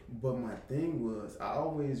 So, but my thing was, I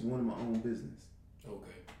always wanted my own business.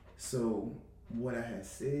 Okay. So what I had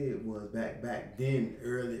said was back then,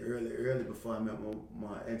 early, before I met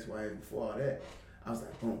my ex-wife, before all that, I was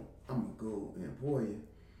like, boom, I'm gonna go to Emporia.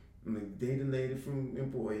 I'm gonna date a lady from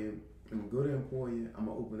Emporia. I'm gonna go to Emporia. I'm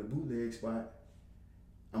gonna open a bootleg spot.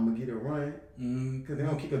 I'm gonna get a run, cause they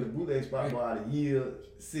don't kick up the bootleg spot for about a year,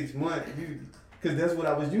 6 months. Cause that's what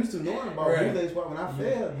I was used to knowing about bootleg spot. When I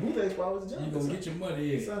failed, bootleg spot was a job. You gonna get your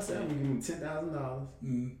money in. So I said, I'm gonna give me $10,000.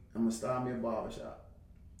 I'm gonna start me a barbershop.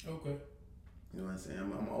 Okay. You know what I'm saying? I'm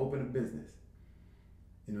gonna open a business.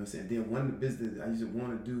 You know what I'm saying? Then one of the business I used to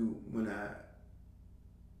want to do when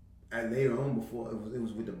I later on before it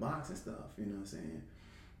was with the boxing stuff. You know what I'm saying?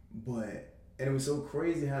 And it was so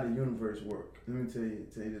crazy how the universe worked. Let me tell you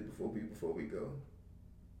this before we go.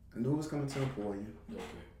 I knew it was coming to Emporia. Okay.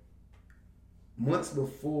 Months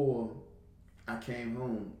before I came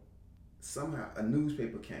home, somehow a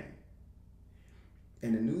newspaper came.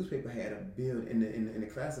 And the newspaper had a building, in the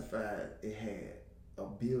classified, it had a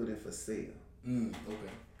building for sale.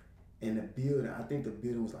 Okay. And the building, I think the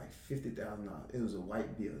building was like $50,000. It was a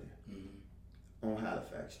white building on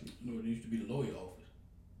Halifax Street. No, it used to be the lawyer office.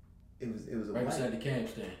 It was a right white, beside the cab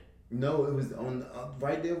stand. No, it was on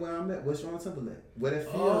right there where I'm at. What's Sean Temple at? Where that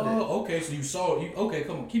field at. Oh, okay. So you saw it. Okay,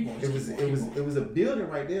 come on, keep on. It was a building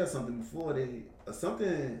right there. Something before they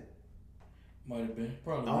something. Might have been.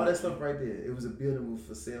 Probably. All that stuff right there. It was a building was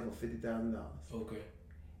for sale for $50,000. Okay.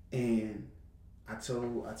 And I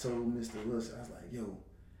told Mr. Wilson, I was like, yo,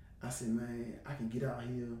 I said, man, I can get out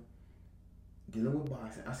here dealing with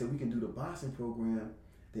boxing. I said, we can do the boxing program,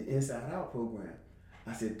 the inside out program.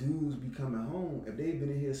 I said, dudes be coming home if they've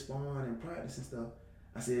been in here sparring and practice and stuff.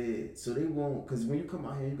 I said, so they won't, because when you come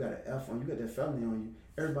out here, you got an F on you, got that felony on you.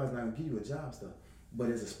 Everybody's not gonna give you a job stuff. But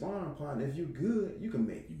as a sparring partner, if you're good, you can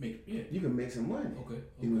make some money. Okay.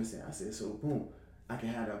 You know what I'm saying? I said, so boom, I can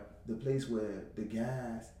have the place where the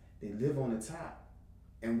guys they live on the top,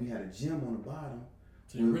 and we had a gym on the bottom.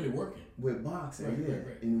 So you're really working with boxing,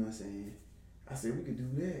 right. You know what I'm saying? I said we could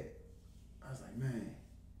do that. I was like, man.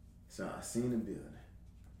 So I seen the building,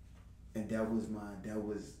 and that was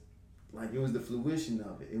like it was the fruition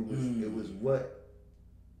of it. It was what.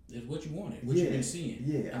 It's what you wanted. What you've been seeing.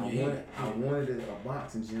 Yeah, I wanted a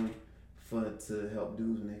boxing gym to help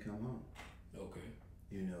dudes when they come home. Okay.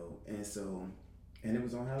 You know, and it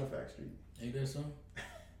was on Halifax Street. Ain't that something?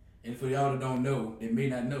 And for y'all that don't know, that may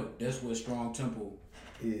not know, that's where Strong Temple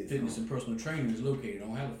Fitness and Personal Training is located,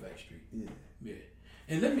 on Halifax Street. Yeah.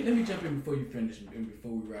 And let me jump in before you finish and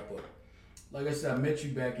before we wrap up. Like I said, I met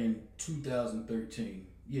you back in 2013.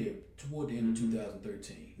 Yeah, toward the end of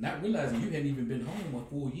 2013. Not realizing you hadn't even been home a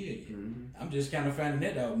full year yet. I'm just kind of finding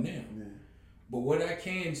that out now. Yeah. But what I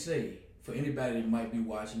can say for anybody that might be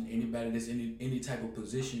watching, anybody that's in any type of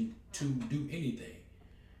position to do anything,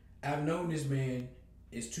 I've known this man.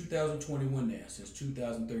 It's 2021 now, since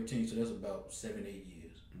 2013, so that's about 7-8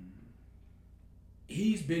 years.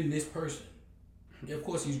 He's been this person. Of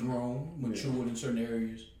course, he's grown, matured in certain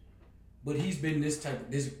areas, but he's been this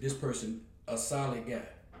person, a solid guy.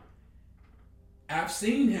 I've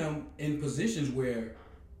seen him in positions where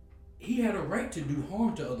he had a right to do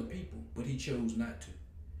harm to other people, but he chose not to.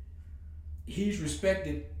 He's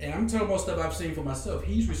respected, and I'm talking about stuff I've seen for myself.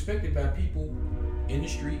 He's respected by people in the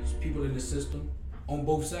streets, people in the system, on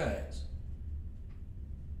both sides.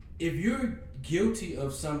 If you're guilty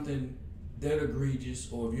of something that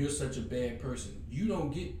egregious, or if you're such a bad person, you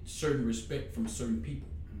don't get certain respect from certain people.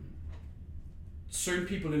 Certain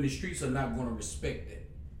people in the streets are not going to respect that.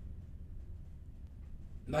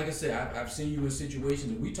 Like I said, I've seen you in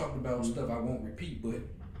situations, and we talked about stuff I won't repeat, but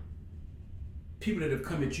people that have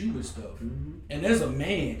come at you with stuff, and as a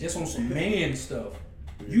man, just on some man stuff,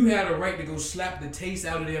 you had a right to go slap the taste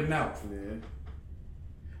out of their mouth. Yeah.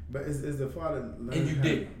 But it's the father and you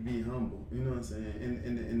didn't be humble. You know what I'm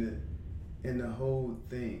saying? In the whole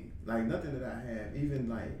thing, like nothing that I have, even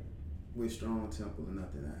like with Strong Temple, and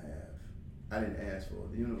nothing I have, I didn't ask for.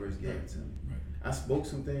 The universe gave it to me. Right. I spoke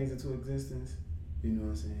some things into existence. You know what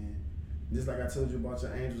I'm saying? Just like I told you about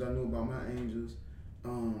your angels, I knew about my angels.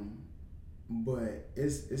 But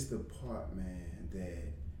it's the part, man,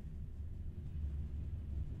 that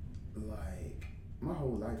like my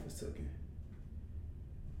whole life was taken.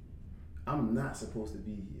 I'm not supposed to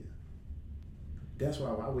be here. That's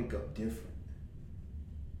why I wake up different.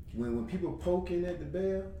 When people poking at the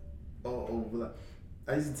bell, or like,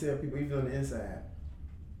 I used to tell people, even on the inside,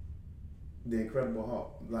 the Incredible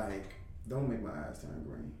Hulk, like, don't make my eyes turn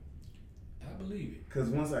green. I believe it. Because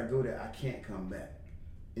once I go there, I can't come back.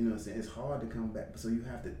 You know what I'm saying? It's hard to come back, so you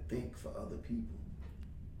have to think for other people.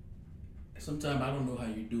 Sometimes I don't know how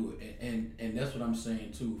you do it, and that's what I'm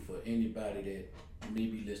saying too, for anybody that may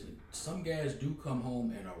be listening. Some guys do come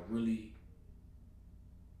home and are really,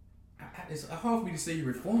 it's hard for me to say you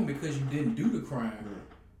reformed because you didn't do the crime,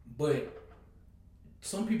 but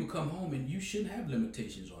some people come home and you shouldn't have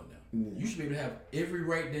limitations on them. You should be able to have every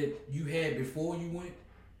right that you had before you went,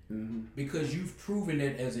 because you've proven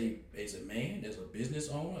that as a man, as a business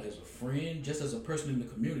owner, as a friend, just as a person in the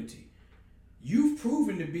community, you've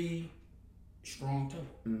proven to be Strong Temple.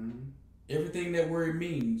 Everything that word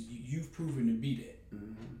means, you've proven to be that.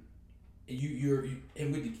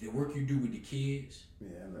 And with the work you do with the kids.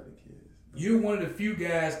 Yeah, I love the kids. You're one of the few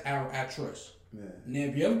guys I trust. Yeah. Now,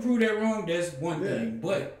 if you ever prove that wrong, that's one thing.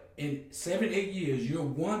 But in 7-8 years, you're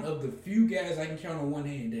one of the few guys I can count on one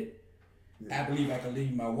hand that I believe I can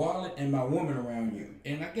leave my wallet and my woman around you.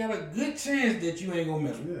 And I got a good chance that you ain't gonna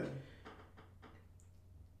mess with me.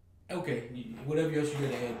 Okay, whatever else you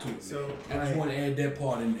gotta add to it. So I just want to add that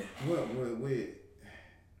part in there. Well, with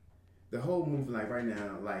the whole movie, like right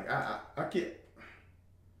now, like I can't,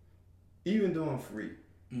 even though I'm free,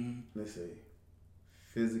 let's say,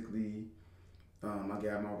 physically, I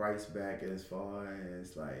got my rights back as far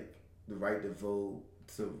as like the right to vote,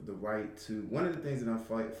 to the right to, one of the things that I'm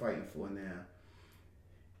fighting for now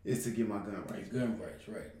is to get my gun rights. Gun rights,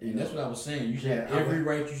 right. And that's what I was saying. You should have every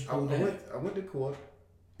right you should hold. I went to court,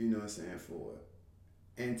 you know what I'm saying, for it.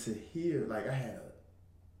 And to hear, like, I had an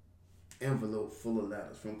envelope full of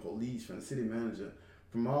letters from police, from the city manager,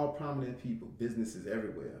 from all prominent people, businesses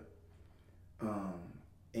everywhere.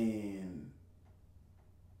 And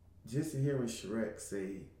just to hearing Shrek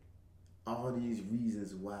say all these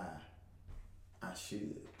reasons why I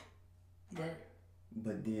should. Right.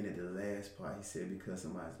 But then at the last part, he said because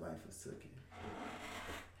somebody's life was taken.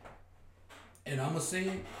 And I'm going to say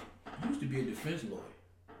it, you used to be a defense lawyer.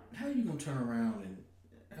 How you going to turn around and,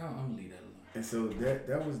 I'm going to leave that alone. And so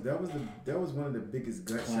that was one of the biggest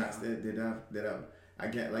gut shots that I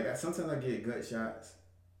get. Like, sometimes I get gut shots,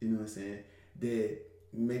 you know what I'm saying, that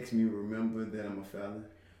makes me remember that I'm a felon.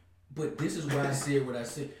 But this is why I said what I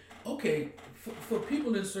said. Okay, for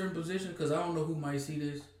people in certain positions, because I don't know who might see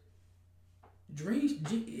this,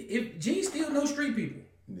 Gene still knows street people.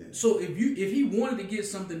 Yeah. So if he wanted to get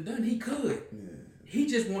something done, he could. Yeah. He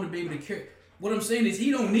just wanted to be able to carry. What I'm saying is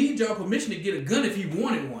he don't need y'all permission to get a gun if he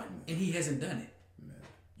wanted one, and he hasn't done it.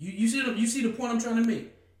 Yeah. You see the point I'm trying to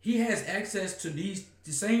make. He has access to the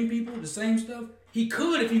same people, the same stuff. He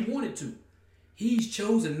could if he wanted to. He's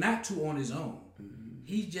chosen not to on his own. Mm-hmm.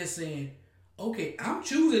 He's just saying, okay, I'm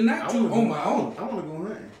choosing not to on my own. I want to go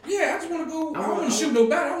hunting. Yeah, I just want to go. I don't want to shoot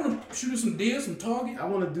nobody. I want to shoot some deer, some target. I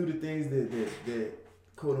want to do the things that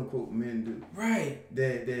quote unquote men do. Right.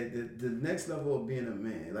 The next level of being a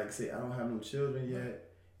man. Like I say, I don't have no children yet.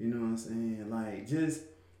 You know what I'm saying? Like, just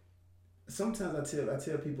sometimes I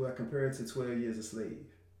tell people I compare it to 12 years a slave.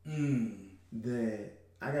 That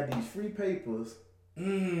I got these free papers,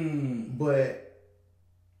 but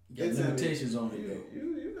got limitations on it though.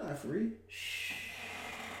 You're not free.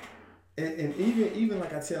 And even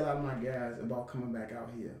like I tell a lot of my guys about coming back out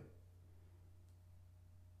here,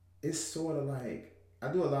 it's sort of like, I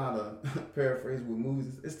do a lot of paraphrase with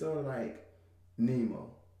movies. It's sort of like Nemo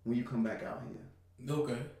when you come back out here.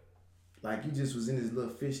 Okay. Like you just was in this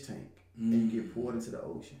little fish tank and you get poured into the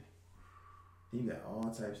ocean. You got all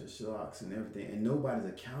types of sharks and everything, and nobody's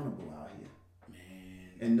accountable out here. Man.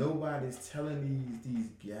 And nobody's telling these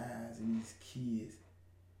guys and these kids,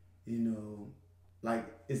 you know, like,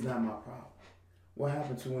 it's not my problem. What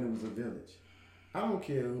happened to when it was a village? I don't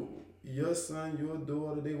care who, your son, your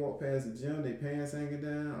daughter, they walk past the gym, they pants hanging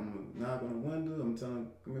down, I'm knock on the window, I'm telling them,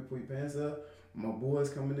 come here, put your pants up. My boys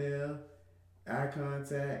coming there, eye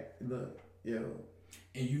contact, look, yo.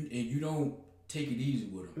 And you don't take it easy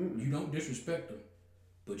with them. You don't disrespect them,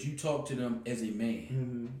 but you talk to them as a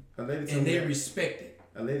man. And they respect it.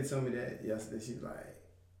 A lady told me that yesterday. She's like,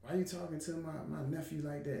 why are you talking to my nephew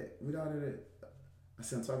like that? Without it, I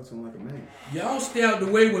said, I'm talking to him like a man. Y'all stay out the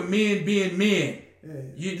way with men being men. Yeah.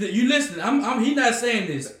 You listen, he not saying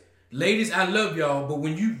this. Ladies, I love y'all, but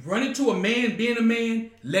when you run into a man being a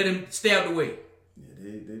man, let him stay out the way.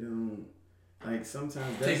 Yeah, they don't. Like,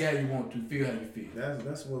 sometimes take it how you want to, feel how you feel.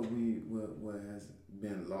 That's what has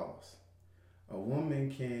been lost. A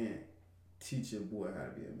woman can't teach a boy how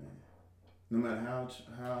to be a man, no matter how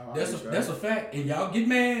hard. That's a fact. And y'all get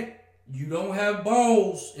mad. You don't have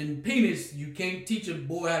balls and penis. You can't teach a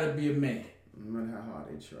boy how to be a man. No matter how hard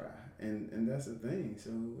they try, and that's the thing.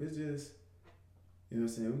 So it's just, you know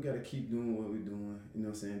what I'm saying. We got to keep doing what we're doing. You know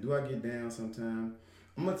what I'm saying. Do I get down sometimes?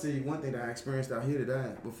 I'm gonna tell you one thing that I experienced out here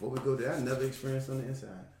today. Before we go there, I never experienced on the inside.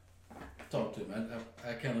 Talk to me.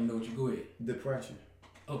 I kind of know what you go ahead. Depression.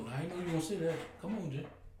 Oh, I didn't know you were gonna say that. Come on, Jim.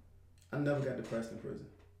 I never got depressed in prison.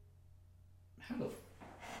 How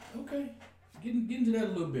the? Okay, get into that a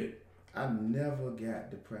little bit. I never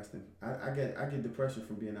got depressed. I get depression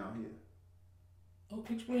from being out here.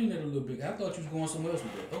 Okay, explain that a little bit. I thought you was going somewhere else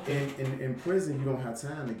with that. Okay. In prison, you don't have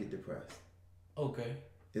time to get depressed. Okay.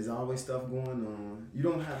 There's always stuff going on. You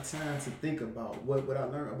don't have time to think about what I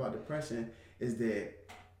learned about depression is that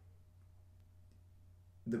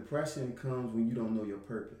depression comes when you don't know your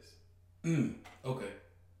purpose. Okay.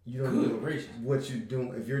 You don't know what you're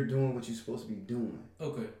doing, if you're doing what you're supposed to be doing.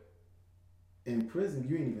 Okay. In prison,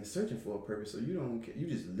 you ain't even searching for a purpose, so you don't care. You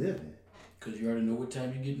just living. Because you already know what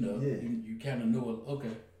time you're getting up. Yeah. You kind of know it.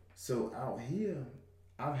 Okay. So out here,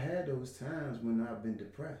 I've had those times when I've been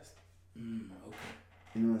depressed. Okay.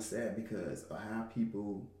 You know, it's sad because of how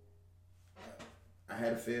people, I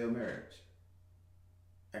had a failed marriage.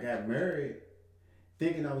 I got married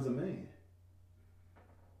thinking I was a man.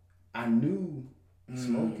 I knew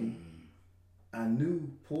smoking. I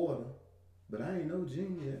knew porter, but I ain't know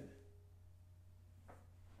Gene yet.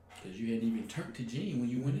 Because you hadn't even turned to Gene when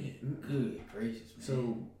you went in. Good gracious, man.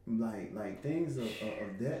 So, like things of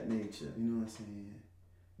that nature, you know what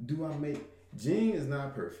I'm saying? Gene is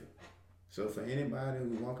not perfect. So for anybody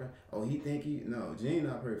who's walking, he think no, Gene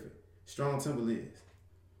not perfect. Strong Temple is.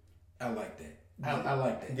 I like that. I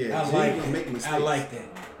like that. Yeah, Gene gonna make mistakes. I like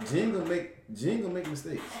that. Gene gonna make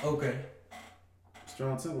mistakes. Okay.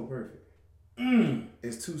 Strong Temple perfect.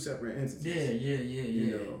 It's two separate entities. Yeah.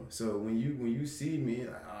 You know, so when you see me,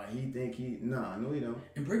 like, he think no, he don't.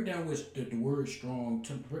 And break down what the word strong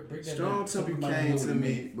temple. Break that Strong down. Temple came to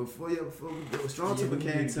me before we go. Strong Temple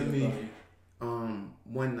came to me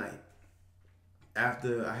one night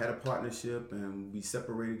after I had a partnership and we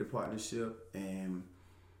separated the partnership, and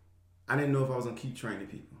I didn't know if I was gonna keep training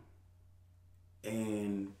people,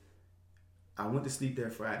 and I went to sleep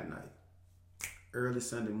that Friday night, early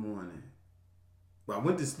Sunday morning. Well, I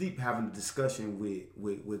went to sleep having a discussion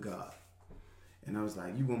with God. And I was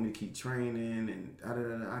like, you want me to keep training? And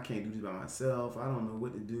I can't do this by myself. I don't know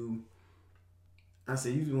what to do. I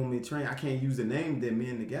said, you want me to train? I can't use the name that me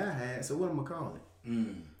and the guy had, so what am I calling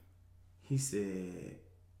it? He said,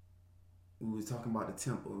 we was talking about the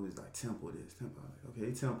temple. It was like, temple this, temple. I was like,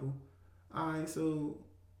 okay, temple. All right, so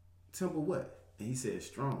temple what? And he said,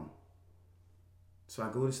 strong. So I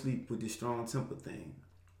go to sleep with this strong temple thing,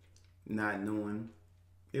 not knowing.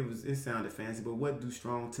 It sounded fancy, but what do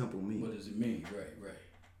strong temple mean? What does it mean? Right.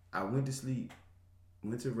 I went to sleep,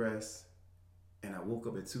 went to rest, and I woke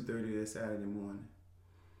up at 2:30 that Saturday morning.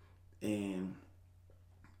 And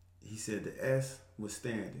he said the S was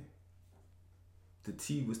standing, the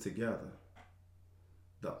T was together,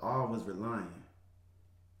 the R was relying.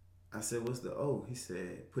 I said, what's the O? He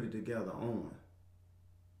said, put it together on.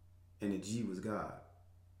 And the G was God.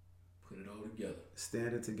 Put it all together.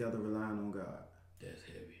 Standing together, relying on God. That's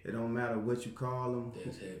heavy. It don't matter what you call them.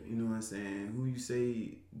 That's heavy. You know what I'm saying? Who you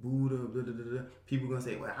say, Buddha, blah, blah, blah, blah. People gonna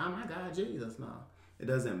say, well, oh my God, Jesus. No. It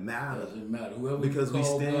doesn't matter. It doesn't matter. Whoever because we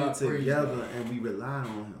stand God, together and we rely on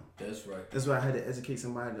him. That's right. That's why I had to educate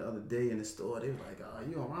somebody the other day in the store. They were like, oh,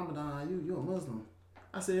 you on Ramadan, you a Muslim.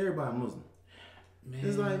 I said, everybody Muslim. Man.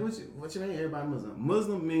 It's like, what you mean everybody Muslim?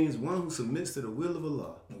 Muslim means one who submits to the will of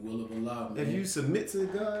Allah. The will of Allah, man. If you submit to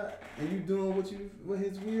God and you doing what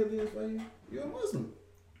his will is for you, you're a Muslim.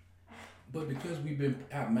 But because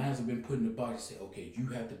our minds have been put in the box to say, okay, you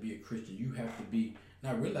have to be a Christian, you have to be,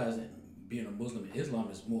 not realizing being a Muslim in Islam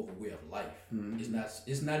is more of a way of life. Mm-hmm.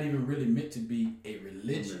 It's not even really meant to be a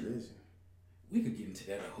religion. We could get into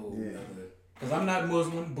that a whole other, because I'm not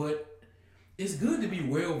Muslim, but it's good to be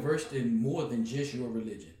well versed in more than just your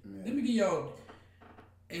religion. Yeah. Let me get y'all,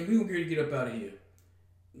 and we're gonna get up out of here.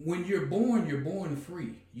 When you're born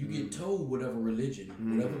free. You get told whatever religion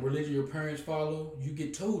your parents follow, you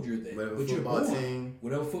get told you're that. Whatever football team.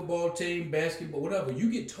 Whatever football team, basketball, whatever. You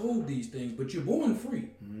get told these things, but you're born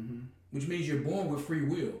free. Mm-hmm. Which means you're born with free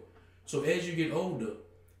will. So as you get older,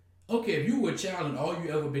 okay, if you were a child and all you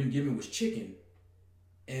ever been given was chicken,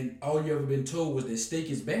 and all you ever been told was that steak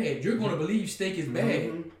is bad, you're going to believe steak is bad.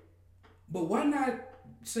 Mm-hmm. But why not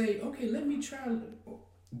say, okay, let me try, or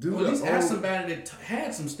at least ask somebody that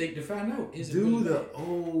had some steak to find out. Is it really the bad?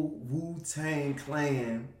 old Wu-Tang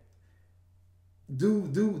Clan. Do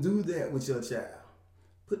that with your child.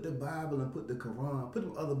 Put the Bible and put the Quran, put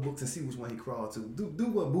them other books and see which one he crawled to. Do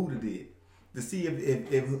what Buddha did to see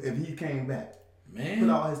if he came back. Man. Put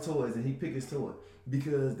all his toys and he picked his toy.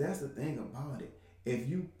 Because that's the thing about it. If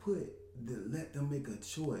you let them make a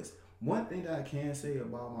choice. One thing that I can say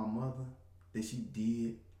about my mother that she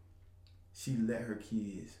did, she let her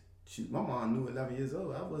kids choose. My mom knew at 11 years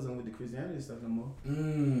old I wasn't with the Christianity stuff no more.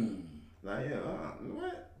 Like,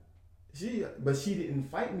 what? But she didn't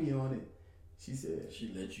fight me on it. She said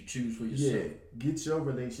she let you choose for yourself. Yeah, get your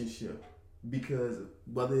relationship. Because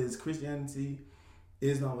whether it's Christianity,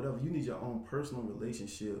 Islam, whatever, you need your own personal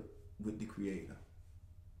relationship with the Creator.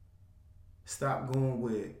 Stop going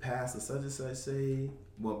with pastor such and such say,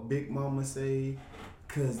 what Big Mama say,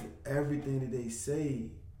 because everything that they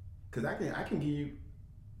say, because I can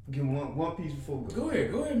give one piece before we go.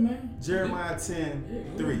 Go ahead, man. Jeremiah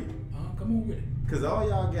 10:3. Come on with it. Because all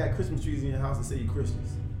y'all got Christmas trees in your house and say you're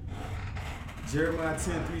Christians. Jeremiah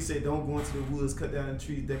 10:3 say, don't go into the woods, cut down the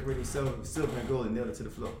trees, decorate with silver and gold, and nail it to the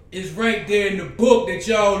floor. It's right there in the book that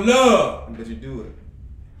y'all love. But you do it.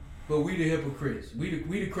 But we the hypocrites. We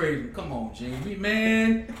the crazy. Come on, Gene.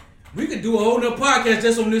 We could do a whole nother podcast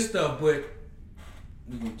just on this stuff, but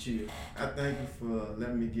we gonna chill. I thank you for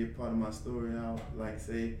letting me get part of my story out. Like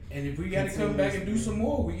say, and if we gotta come back and do some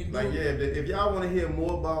more, we can do it. If y'all want to hear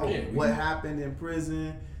more about what happened in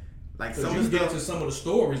prison, like some of the stuff, to some of the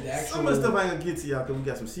stories, some of the stuff I ain't gonna get to y'all because we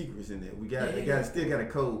got some secrets in there. We got still got a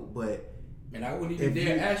code, but and I wouldn't even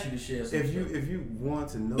dare ask you to share some if you want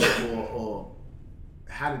to know or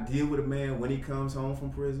how to deal with a man when he comes home from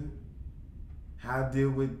prison, how to deal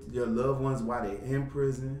with your loved ones while they're in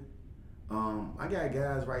prison. I got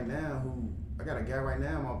guys right now who I got a guy right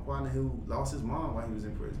now, my partner, who lost his mom while he was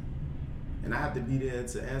in prison. And I have to be there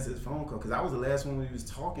to answer his phone call. Because I was the last one when he was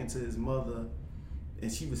talking to his mother,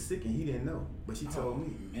 and she was sick and he didn't know. But she told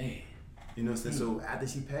me. Man. You know what I'm saying? So after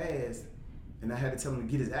she passed, and I had to tell him to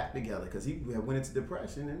get his act together because he had went into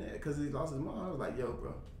depression and that because he lost his mom. I was like, yo,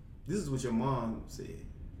 bro, this is what your mom said.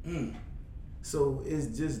 So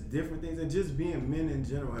it's just different things and just being men in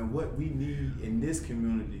general and what we need in this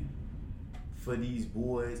community for these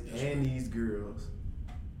boys and these girls,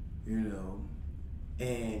 you know.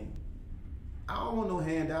 And I don't want no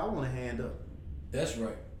handout. I want a hand up. That's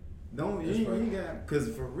right. You got,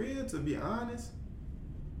 because for real, to be honest,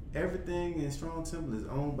 everything in Strong Temple is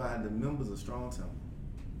owned by the members of Strong Temple.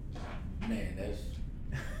 Man, that's.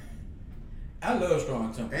 I love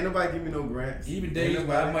Strong Temple. Ain't nobody give me no grants. Even days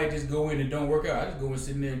where I might just go in and don't work out, I just go and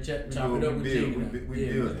sit in there and chop it up with Gene. We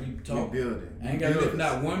build it. I ain't got to lift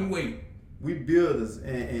not one weight. We builders,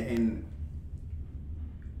 and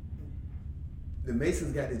the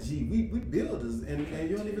Masons got the G. We builders, and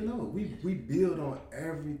you don't even know. We build on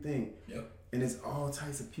everything. Yep. And it's all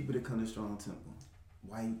types of people that come to Strong Temple.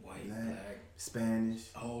 White, black, Spanish.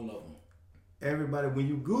 All of them. Everybody, when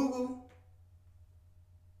you Google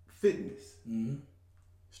fitness,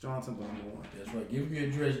 Strong Temple #1. That's right. Give me your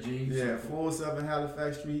address, Gene. Yeah, 407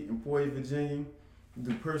 Halifax Street, Emporia, Virginia. We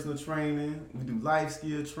do personal training. We do life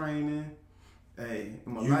skill training. Hey,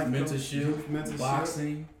 I'm a life mentorship, youth mentorship,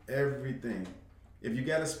 boxing, everything. If you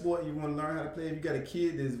got a sport you want to learn how to play, if you got a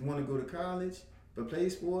kid that want to go to college but play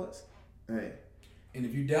sports, hey. And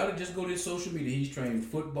if you doubt it, just go to his social media. He's trained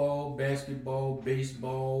football, basketball,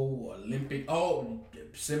 baseball, Olympic, all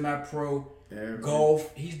semi-pro, golf.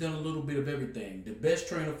 He's done a little bit of everything. The best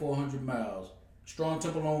trainer for 100 miles. Strong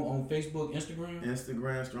Temple on Facebook, Instagram?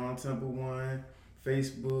 Instagram, Strong Temple 1.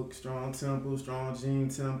 Facebook, Strong Temple, Strong Gene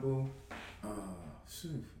Temple.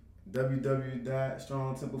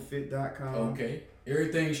 www.strongtemplefit.com. Okay.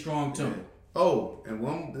 Everything Strong Temple. Yeah. Oh, and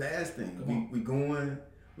one last thing.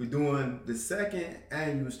 We're doing the second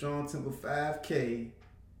annual Strong Temple 5K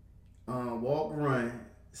walk run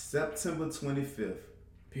September 25th.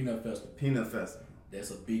 Peanut Festival.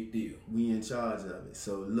 That's a big deal. We in charge of it.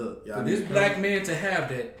 So look, y'all. For this black man to have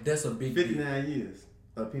that's a big 59 years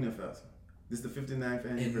of Peanut Festival. This is the 59th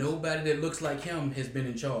anniversary. And nobody that looks like him has been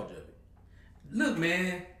in charge of it. Look,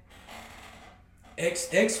 man.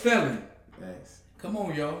 Ex-felon. Thanks. Come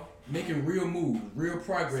on, y'all. Making real moves, real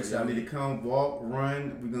progress. So y'all need to come walk,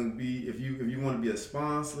 run. We're gonna be if you want to be a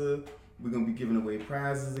sponsor, we're gonna be giving away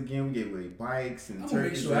prizes again. We gave away bikes and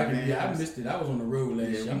turkeys. I'm gonna make sure I missed it. I was on the road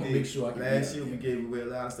last year. I'm gonna make sure I can. Last year we gave away a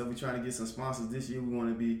lot of stuff. We're trying to get some sponsors. This year we want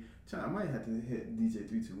to be. I might have to hit DJ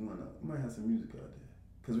 321 up. I might have some music out there.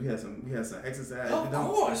 Cause we had some exercise. Of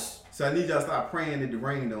course. So I need y'all to start praying that the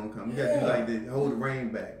rain don't come. We got to do like the hold the rain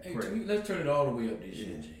back. Hey, let's turn it all the way up this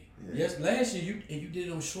year, G. Yeah. Yes, last year you did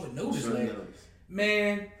it on short notice.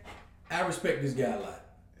 Man, I respect this guy a lot.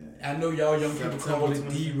 Yeah. I know y'all young people call it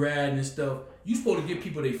D-riding and stuff. You supposed to give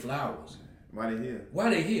people their flowers. Why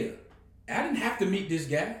they here? I didn't have to meet this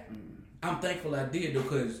guy. I'm thankful I did though,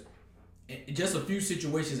 because just a few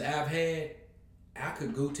situations I've had, I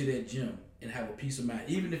could go to that gym and have a peace of mind.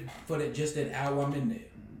 Even if for just that hour I'm in there.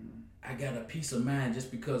 I got a peace of mind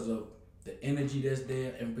just because of the energy that's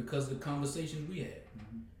there and because of the conversations we had.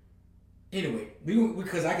 Anyway,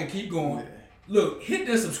 because I can keep going. Yeah. Look, hit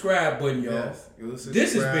that subscribe button, y'all. Yes,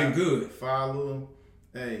 this has been good. Follow.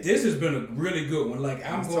 Hey, this has been a really good one. Like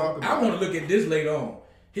I want to look at this later on.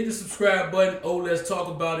 Hit the subscribe button. Oh, let's talk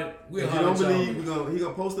about it. If you don't believe, he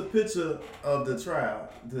gonna post a picture of the trial.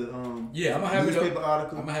 The I'm gonna have newspaper it up.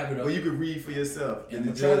 article. I'm gonna have it up. Or you can read for yourself. And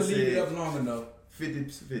I'm trying to leave it up long enough.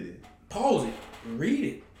 50. Pause it. Read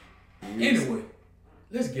it. Anyway,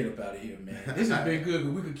 let's get up out of here, man. This has been good,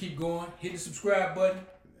 but we could keep going. Hit the subscribe button.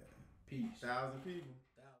 Peace. 1,000 people.